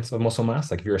amounts of muscle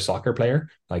mass. Like if you're a soccer player,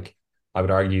 like I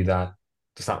would argue that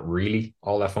it's not really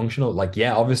all that functional. Like,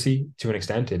 yeah, obviously to an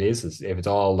extent it is. If it's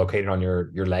all located on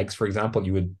your legs, for example,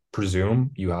 you would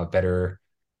presume you have better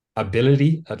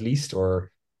ability, at least,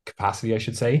 or capacity, I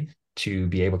should say, to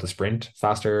be able to sprint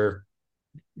faster,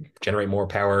 generate more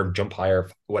power, jump higher,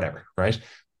 whatever, right?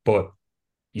 But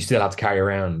you still have to carry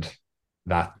around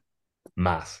that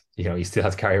mass. He still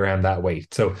has to carry around that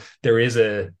weight. So there is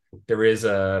a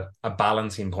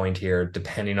balancing point here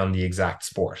depending on the exact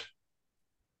sport.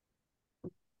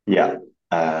 Yeah.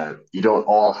 You don't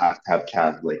all have to have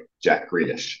calves like Jack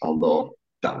Grealish, although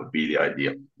that would be the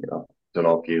ideal, you know. Don't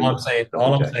know if you All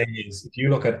double I'm check. saying is if you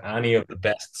look at any of the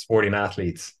best sporting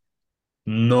athletes,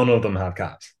 none of them have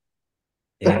calves.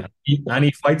 In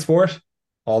any fight sport,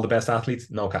 all the best athletes,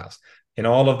 no calves. In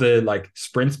all of the like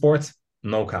sprint sports,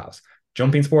 no calves.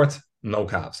 Jumping sports, no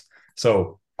calves.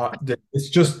 So it's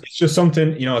just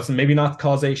something, it's maybe not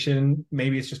causation,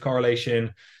 maybe it's just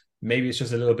correlation, maybe it's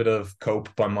just a little bit of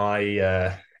cope by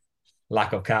my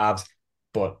lack of calves,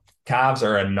 but calves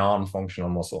are a non-functional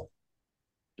muscle.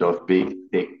 Those big,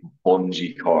 thick,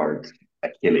 bungee cords,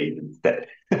 Achilles instead.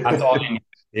 That's all you need.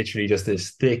 Literally just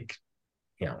this thick,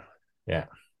 you know, yeah.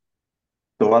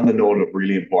 So on the note of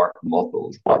really important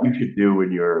muscles, what you should do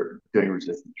when you're doing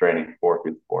resistance training for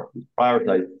field sports is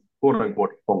prioritize quote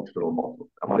unquote functional muscles.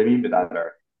 And what I mean by that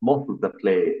are muscles that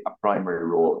play a primary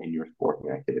role in your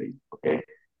sporting activities. Okay.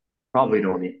 Probably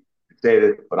don't need to say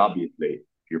this, but obviously if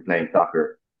you're playing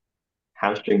soccer,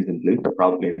 hamstrings and glutes are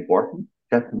probably important.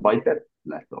 Chest and biceps,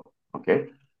 less so. Okay.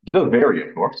 Still vary,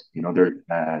 of course. There's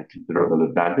considerable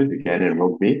advantage again in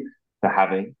rugby to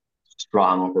having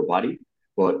strong upper body,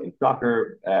 but in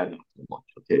soccer, not so much.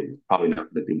 Okay, it's probably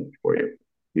not going to do much for you.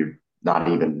 You're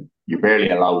barely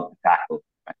allowed to tackle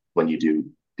when you do.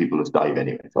 People just dive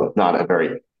anyway. So it's not a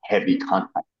very heavy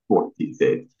contact sport these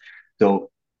days. So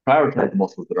prioritize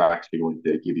muscles that are actually going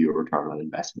to give you a return on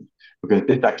investment, because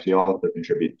this actually also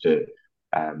contributes to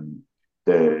um,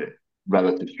 the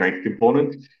relative strength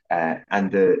component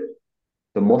and the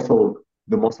muscle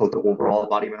to overall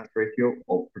body mass ratio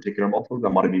of particular muscles.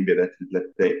 And what I mean by this is, let's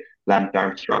say Lance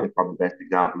Armstrong is probably the best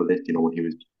example of this. When he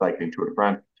was cycling Tour de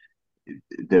France,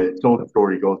 the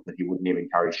story goes that he wouldn't even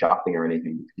carry shopping or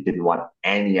anything because he didn't want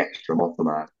any extra muscle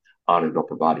mass on his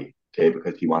upper body. Okay,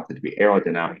 because he wanted to be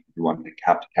aerodynamic, he wanted to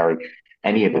have to carry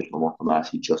any additional muscle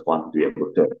mass. He just wanted to be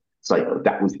able to cycle.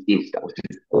 That was it. That was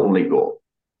his only goal.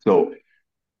 So,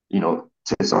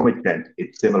 to some extent,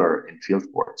 it's similar in field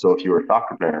sports. So if you're a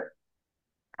soccer player,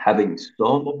 having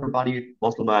some upper body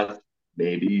muscle mass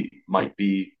maybe might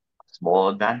be a small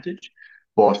advantage,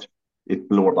 but it's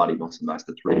lower body muscle mass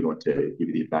that's really going to give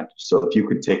you the advantage. So if you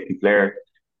could take the player,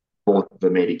 both of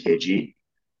them 80 kg,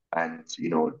 and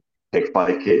take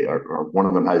 5 k, or one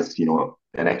of them has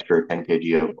an extra 10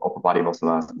 kg of upper body muscle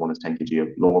mass, and one is 10 kg of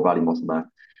lower body muscle mass.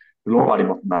 The lower body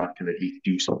muscle mass can at least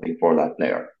do something for that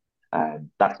player. And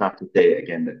that's not to say,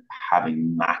 again, that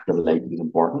having massive legs is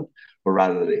important, but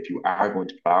rather that if you are going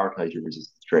to prioritize your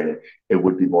resistance training, it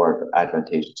would be more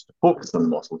advantageous to focus on the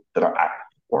muscles that are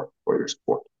active for your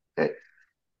sport. Okay.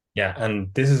 Yeah,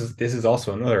 and this is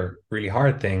also another really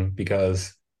hard thing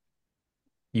because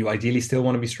you ideally still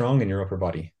want to be strong in your upper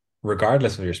body,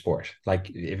 regardless of your sport. Like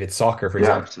if it's soccer, for Yeah,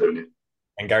 example, absolutely.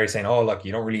 and Gary's saying, "Oh, look,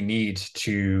 you don't really need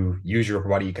to use your upper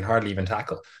body. You can hardly even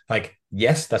tackle." Like,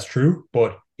 yes, that's true,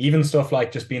 but even stuff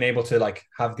like just being able to like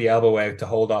have the elbow out to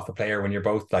hold off a player when you're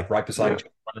both like right beside Yeah. each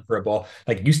other running for a ball,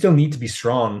 like you still need to be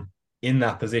strong in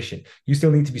that position. You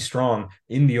still need to be strong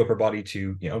in the upper body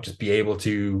to, just be able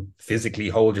to physically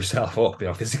hold yourself up,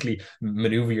 physically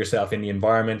maneuver yourself in the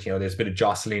environment. There's a bit of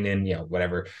jostling in,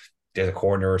 whatever, there's a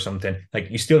corner or something. Like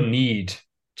you still need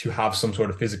to have some sort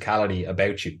of physicality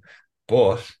about you.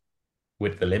 But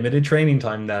with the limited training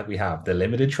time that we have, the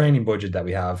limited training budget that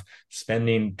we have,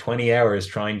 spending 20 hours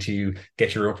trying to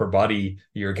get your upper body,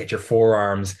 get your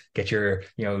forearms, get your,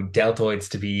 deltoids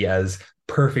to be as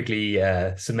perfectly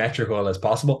symmetrical as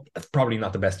possible, that's probably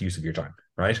not the best use of your time,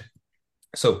 right?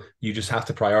 So you just have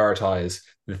to prioritize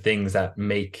the things that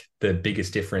make the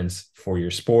biggest difference for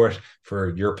your sport,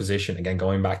 for your position. Again,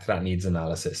 going back to that needs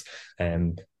analysis.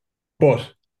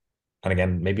 But and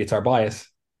again, maybe it's our bias,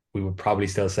 we would probably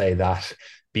still say that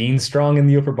being strong in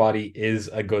the upper body is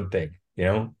a good thing,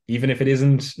 even if it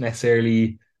isn't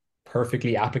necessarily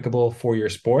perfectly applicable for your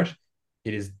sport,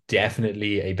 it is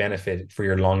definitely a benefit for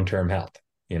your long-term health,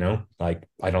 like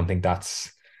I don't think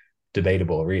that's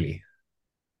debatable, really.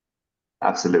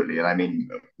 Absolutely. And I mean,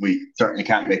 we certainly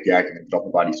can't make the argument that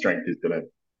upper body strength is going to,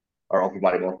 or upper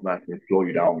body muscle mass will slow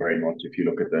you down very much if you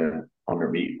look at the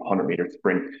 100-meter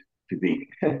sprint physique.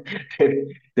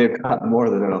 They've got more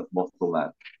than enough muscle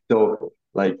mass. So,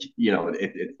 it's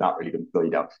not really going to slow you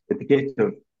down. It's a case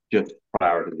of just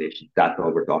prioritization. That's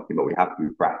all we're talking about. We have to be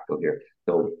practical here.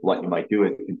 So, what you might do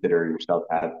is consider yourself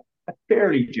as a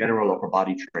fairly general upper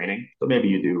body training. So, maybe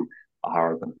you do a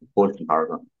horizontal push and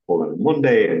horizontal pull on a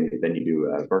Monday, and then you do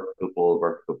a vertical pull,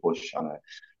 vertical push on a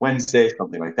Wednesday,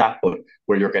 something like that. But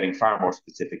where you're getting far more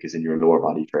specific is in your lower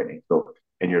body training. So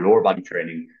in your lower body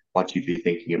training, what you'd be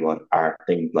thinking about are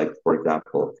things like, for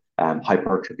example,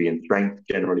 hypertrophy and strength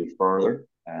generally further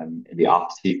in the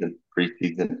off season,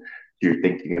 pre-season. So you're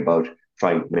thinking about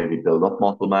trying to maybe build up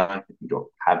muscle mass if you don't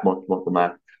have much muscle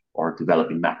mass, or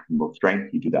developing maximal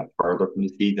strength. You do that further from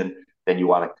the season. Then you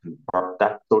want to convert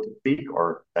that, so to speak,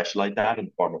 or specialize that in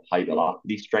the form of high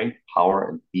velocity strength, power,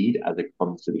 and speed as it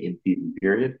comes to the in season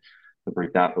period. So, for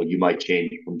example, you might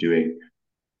change from doing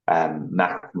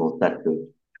maximal sets of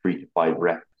 3 to 5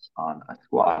 reps on a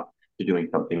squat to doing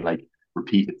something like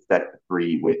repeated sets of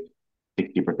three with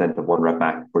 60% of one rep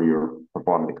max where you're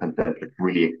performing the concentric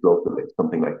really explosively,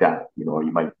 something like that. You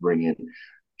might bring in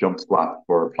jump squats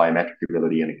for plyometric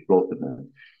ability and explosiveness.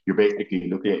 You're basically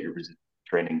looking at your resistance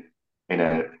training in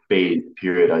a phased,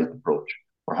 periodized approach,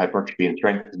 where hypertrophy and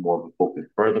strength is more of a focus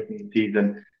further from the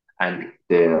season, and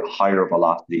the higher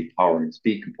velocity, power, and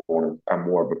speed components are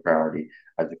more of a priority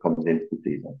as it comes into the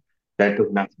season. That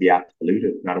doesn't have to be absolute.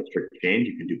 It's not a strict change.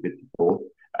 You can do bits of both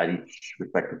at each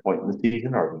respective point in the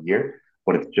season or the year,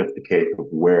 but it's just a case of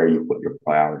where you put your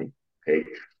priority. Okay.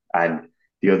 And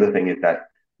the other thing is that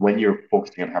when you're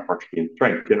focusing on hypertrophy and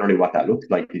strength, generally what that looks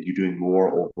like is you're doing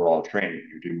more overall training.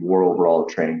 You're doing more overall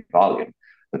training volume.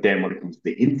 But then when it comes to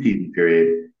the in-season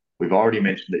period, we've already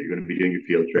mentioned that you're going to be doing your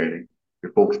field training.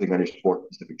 You're focusing on your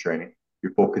sport-specific training.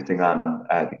 You're focusing on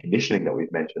the conditioning that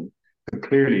we've mentioned. So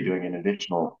clearly doing an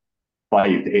additional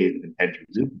 5 days of intense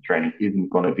resistance training isn't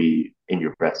going to be in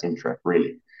your best interest,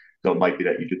 really. So it might be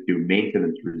that you just do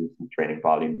maintenance resistance training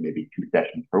volume, maybe 2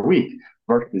 sessions per week,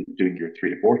 versus doing your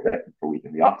 3 to 4 sessions per week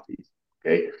in the off season.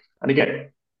 Okay. And again,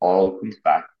 all comes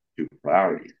back to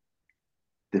priorities.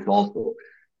 This also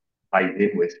ties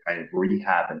in with kind of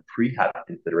rehab and prehab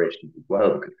considerations as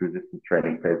well, because resistance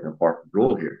training plays an important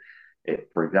role here.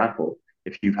 For example,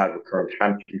 if you have recurrent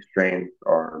hamstring strains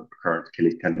or recurrent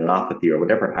Achilles tendinopathy or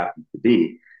whatever it happens to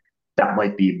be, that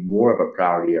might be more of a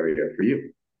priority area for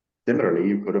you. Similarly,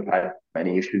 you could have had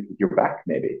many issues with your back,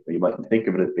 maybe. You mightn't think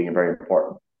of it as being a very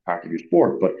important part of your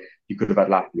sport, but you could have had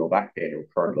lots of low back pain or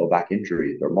current low back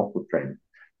injuries or muscle strains.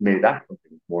 Maybe that's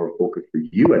something that's more of a focus for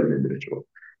you as an individual.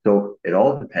 So it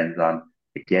all depends on,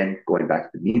 again, going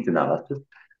back to the needs analysis,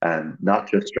 and not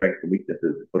just strengths and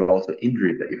weaknesses, but also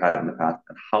injuries that you've had in the past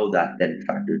and how that then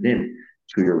factors in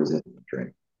to your resistance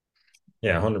training.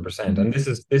 Yeah, 100%. And this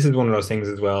is one of those things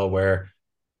as well where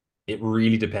it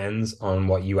really depends on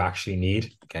what you actually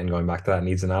need. Again, going back to that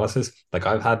needs analysis, like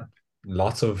I've had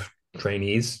lots of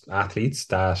trainees, athletes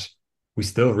that we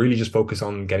still really just focus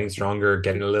on getting stronger,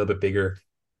 getting a little bit bigger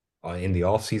in the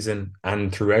off season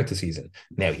and throughout the season.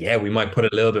 Now, yeah, we might put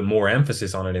a little bit more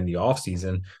emphasis on it in the off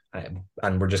season,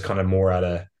 and we're just kind of more at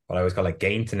a what I always call a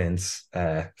maintenance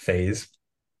phase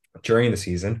during the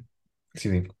season.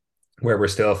 Excuse me, where we're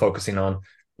still focusing on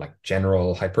like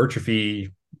general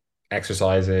hypertrophy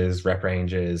exercises, rep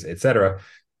ranges, etc.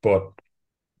 But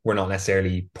we're not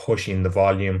necessarily pushing the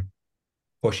volume,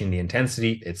 pushing the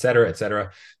intensity, etc.,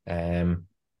 etc.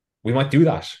 We might do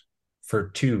that for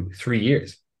 2, 3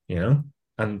 years,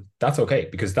 and that's okay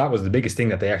because that was the biggest thing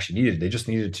that they actually needed. They just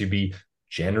needed to be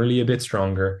generally a bit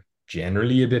stronger,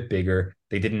 generally a bit bigger.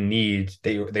 They didn't need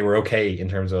they were okay in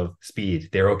terms of speed.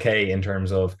 They're okay in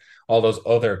terms of all those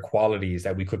other qualities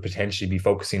that we could potentially be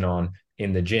focusing on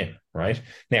in the gym, right?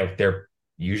 Now, there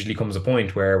usually comes a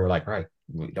point where we're like, right,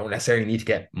 we don't necessarily need to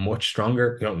get much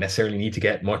stronger. We don't necessarily need to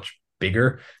get much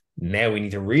bigger. Now we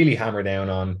need to really hammer down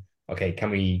on, okay,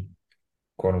 can we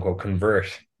quote unquote convert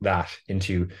that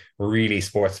into really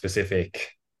sports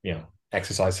specific,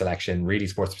 exercise selection, really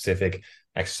sports specific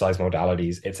exercise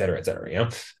modalities, et cetera, et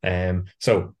cetera,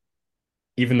 so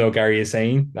even though Gary is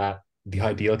saying that the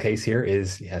ideal case here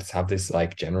is let's have this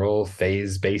like general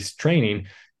phase based training,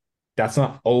 that's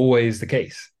not always the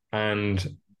case.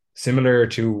 And similar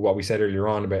to what we said earlier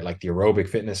on about like the aerobic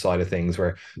fitness side of things,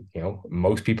 where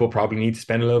most people probably need to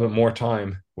spend a little bit more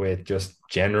time with just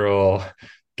general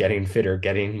getting fitter,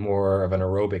 getting more of an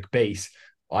aerobic base.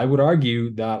 I would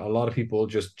argue that a lot of people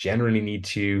just generally need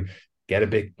to get a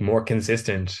bit more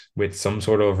consistent with some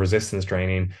sort of resistance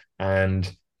training. And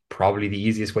probably the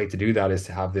easiest way to do that is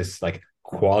to have this like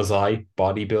quasi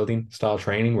bodybuilding style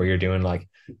training where you're doing like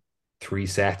 3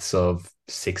 sets of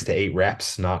 6 to 8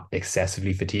 reps, not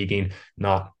excessively fatiguing,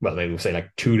 not, well, they would say like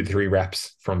 2 to 3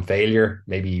 reps from failure,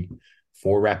 maybe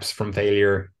 4 reps from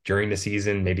failure during the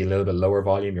season, maybe a little bit lower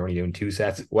volume. You're only doing 2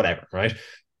 sets, whatever, right?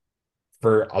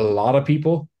 For a lot of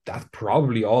people, that's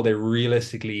probably all they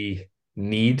realistically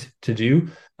need to do.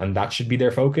 And that should be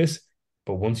their focus.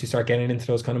 But once you start getting into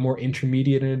those kind of more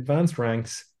intermediate and advanced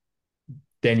ranks,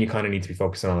 then you kind of need to be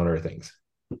focusing on other things.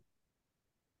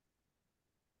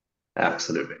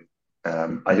 Absolutely.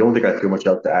 I don't think I have too much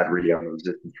else to add really on the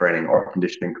resistance training or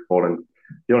conditioning component.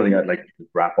 The only thing I'd like to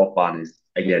wrap up on is,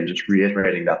 again, just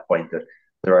reiterating that point that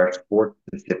there are sport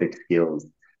specific skills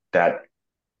that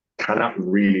cannot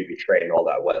really be trained all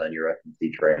that well in your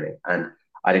S&C training. And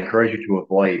I'd encourage you to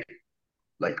avoid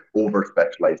like over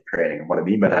specialized training. And what I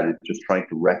mean by that is just trying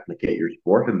to replicate your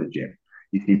sport in the gym.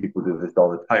 You see people do this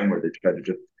all the time where they try to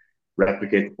just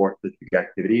replicate sport specific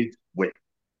activities with,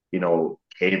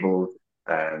 cables,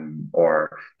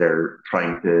 or they're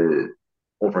trying to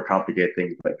overcomplicate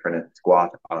things like trying to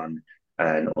squat on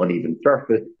an uneven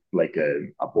surface, like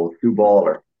a bowl two ball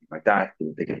or something like that, so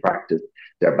that they can practice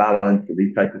their balance and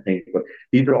these types of things. But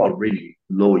these are all really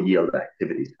low yield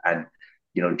activities. And,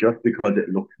 just because it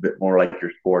looks a bit more like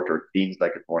your sport or it seems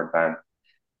like it's more advanced,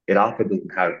 it often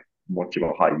doesn't have much of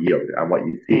a high yield. And what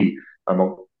you see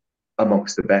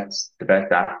amongst the best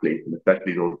athletes, and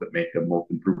especially those that make the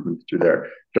most improvements to their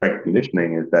strength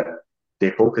conditioning, is that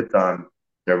they focus on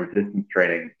their resistance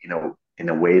training, in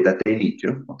a way that they need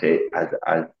to. Okay,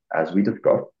 as we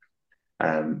discussed,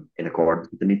 in accordance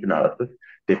with the needs analysis,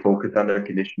 they focus on their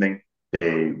conditioning.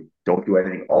 They don't do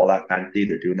anything all that fancy.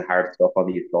 They're doing the hard stuff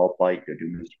on the assault bike. They're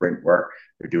doing the sprint work.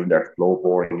 They're doing their slow,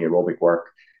 boring aerobic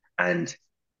work, and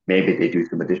maybe they do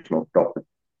some additional stuff that's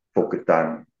focused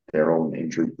on their own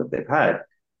injuries that they've had.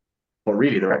 But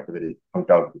really, the rest of it is comes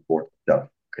down to the sport itself.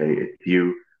 Okay, it's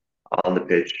you on the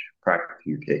pitch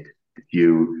practicing your kicks. It's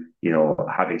you,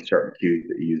 having certain cues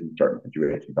that you use in certain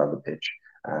situations on the pitch,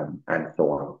 and so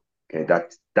on. Okay,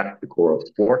 that's the core of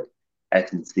sport.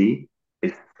 S&C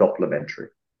is supplementary.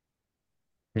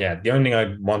 Yeah, the only thing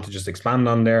I want to just expand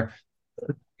on there,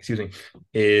 excuse me,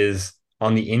 is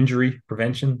on the injury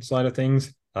prevention side of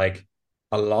things. Like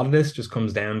a lot of this just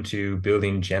comes down to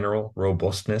building general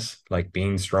robustness, like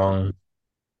being strong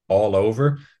all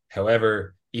over.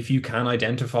 However, if you can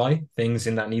identify things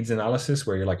in that needs analysis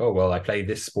where you're like, oh, well, I play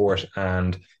this sport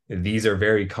and these are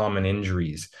very common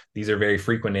injuries, these are very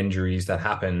frequent injuries that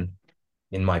happen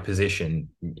in my position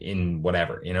in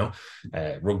whatever,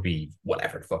 rugby,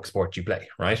 whatever the fuck sport you play,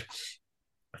 right?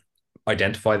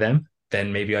 Identify them,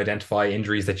 then maybe identify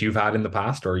injuries that you've had in the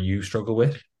past or you struggle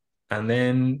with, and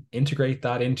then integrate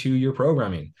that into your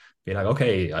programming. Be like,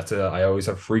 okay, I always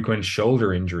have frequent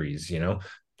shoulder injuries,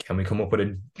 can we come up with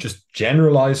a just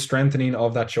generalized strengthening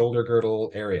of that shoulder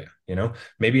girdle area?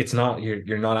 Maybe it's not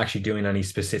you're not actually doing any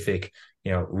specific,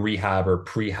 rehab or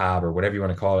prehab or whatever you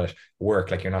want to call it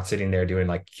work. Like you're not sitting there doing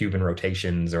like Cuban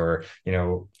rotations or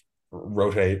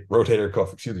rotator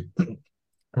cuff, excuse me,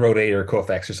 rotator cuff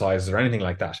exercises or anything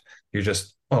like that. You're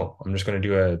just, oh, I'm just going to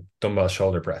do a dumbbell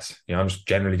shoulder press. I'm just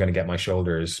generally going to get my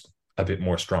shoulders a bit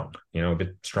more strong, a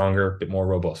bit stronger, a bit more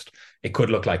robust. It could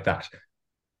look like that.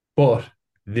 But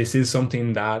this is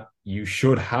something that you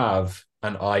should have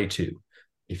an eye to.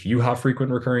 If you have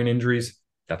frequent recurring injuries,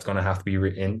 that's going to have to be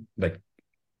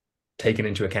taken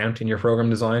into account in your program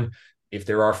design. If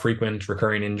there are frequent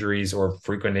recurring injuries or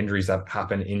frequent injuries that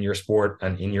happen in your sport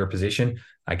and in your position,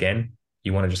 again,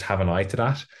 you want to just have an eye to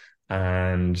that.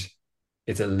 And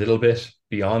it's a little bit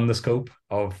beyond the scope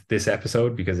of this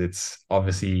episode because it's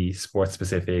obviously sport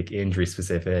specific, injury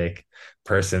specific,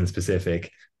 person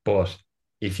specific. But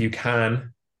if you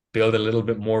can build a little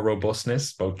bit more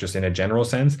robustness, both just in a general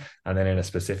sense and then in a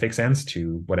specific sense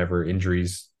to whatever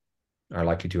injuries are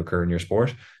likely to occur in your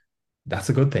sport, that's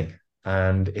a good thing.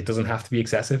 And it doesn't have to be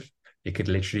excessive. It could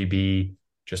literally be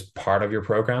just part of your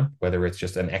program, whether it's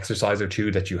just an exercise or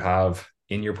two that you have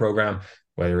in your program,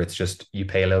 whether it's just you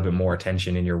pay a little bit more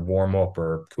attention in your warm up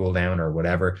or cool down or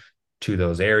whatever to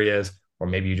those areas, or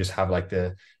maybe you just have like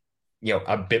a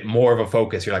bit more of a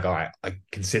focus. You're like, all right, I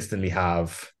consistently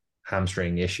have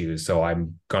hamstring issues, so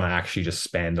I'm gonna actually just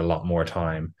spend a lot more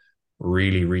time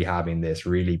really rehabbing this,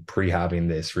 really prehabbing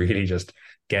this, really just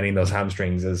getting those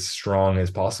hamstrings as strong as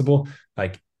possible.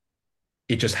 Like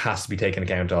it just has to be taken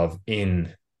account of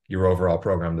in your overall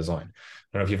program design. I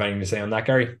don't know if you have anything to say on that,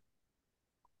 Gary.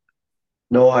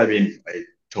 No, I mean, I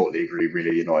totally agree,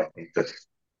 really. I think that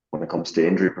when it comes to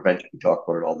injury prevention, we talk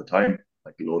about it all the time.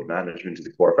 Like load management is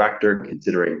a core factor,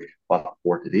 considering what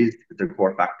sport it is a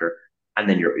core factor, and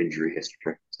then your injury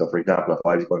history. So, for example, if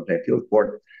I was going to play field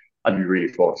sport, I'd be really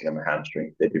focusing on my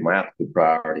hamstrings. They'd be my absolute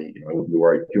priority. I wouldn't be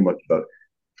worried too much about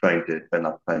trying to spend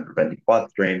that time preventing quad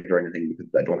strains or anything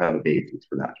because I don't have a basis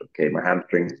for that. Okay, my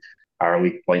hamstrings are a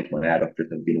weak point. My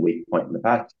adductors have been a weak point in the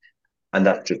past. And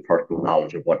that's just personal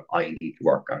knowledge of what I need to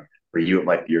work on. For you, it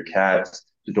might be your calves.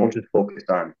 So don't just focus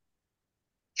on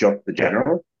just the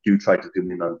general. do try to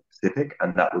zoom in on specific,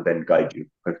 and that will then guide you.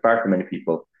 Because far too many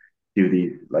people do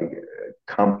these like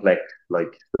complex,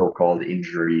 like so-called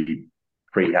injury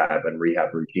prehab and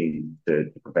rehab routines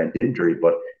to prevent injury,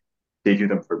 but they do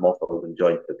them for muscles and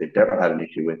joints that they've never had an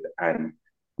issue with, and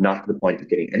not to the point of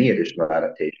getting any additional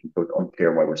adaptation. So it's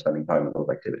unclear why we're spending time on those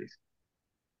activities.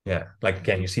 Yeah. Like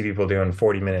again, you see people doing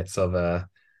 40 minutes of a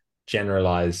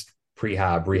generalized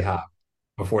prehab, Yeah. rehab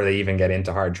before they even get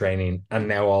into hard training. And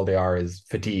now all they are is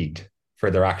fatigued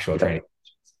for their actual Yeah. training.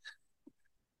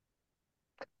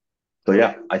 So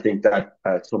yeah, I think that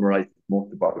summarizes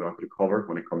most of what we wanted to cover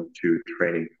when it comes to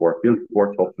training for field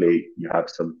sports. Hopefully, you have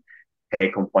some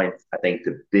take home points. I think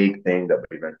the big thing that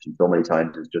we mentioned so many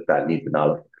times is just that needs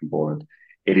analysis component.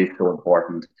 It is so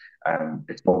important.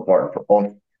 It's so important for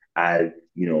us as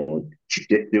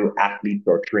jiu-jitsu athletes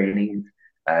or trainees.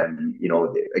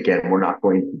 Again, we're not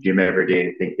going to the gym every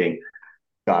day thinking,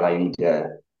 God, I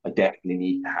definitely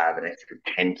need to have an extra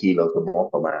 10 kilos of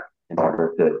muscle mass in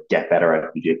order to get better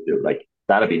at jiu-jitsu. Like,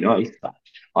 that'd be nice.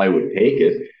 I would take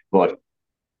it, but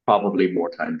probably more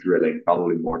time drilling,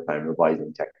 probably more time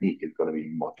revising technique is going to be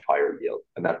much higher yield.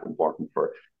 And that's important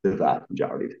for the vast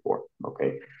majority of sports.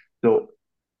 Okay. So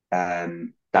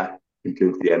that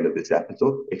concludes the end of this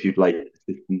episode. If you'd like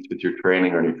assistance with your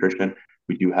training or nutrition,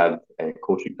 we do have a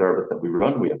coaching service that we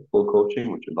run. We have full coaching,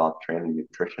 which involves training,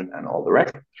 nutrition, and all the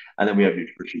rest. And then we have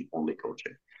nutrition only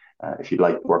coaching. If you'd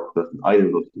like to work with us in either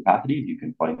of those capacities, you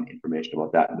can find information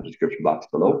about that in the description box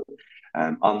below.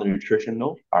 On the nutrition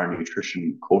note, our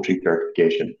nutrition coaching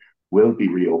certification will be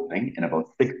reopening in about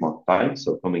 6 months' time.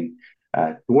 So coming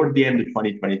towards the end of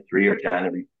 2023 or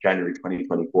January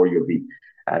 2024, you'll be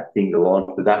seeing the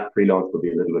launch. So that pre-launch will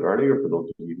be a little bit earlier for those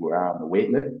of you who are on the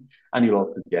wait list, and you'll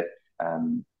also get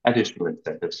additional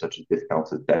incentives such as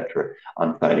discounts, etc.,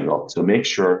 on signing up. So make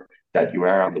sure that you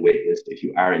are on the wait list if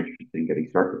you are interested in getting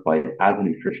certified as a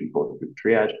nutrition coach with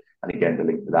Triage. And again, the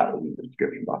link to that will be in the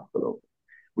description box below.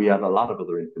 We have a lot of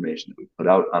other information that we put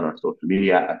out on our social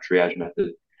media at Triage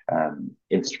Method.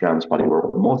 Instagram is probably where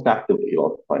we're most active. You'll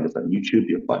also find us on YouTube.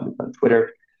 You'll find us on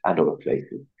Twitter and other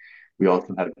places. We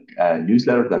also have a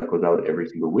newsletter that goes out every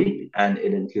single week, and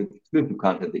it includes exclusive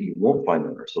content that you won't find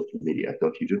on our social media. So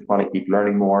if you just want to keep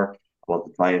learning more about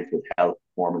the science of health,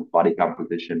 performance, body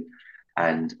composition,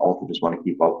 and also just want to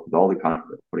keep up with all the content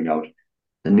that we're putting out,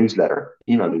 the newsletter,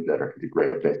 email newsletter, is a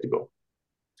great place to go.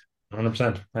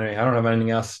 100%. Anyway, I don't have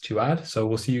anything else to add. So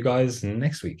we'll see you guys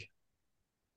next week.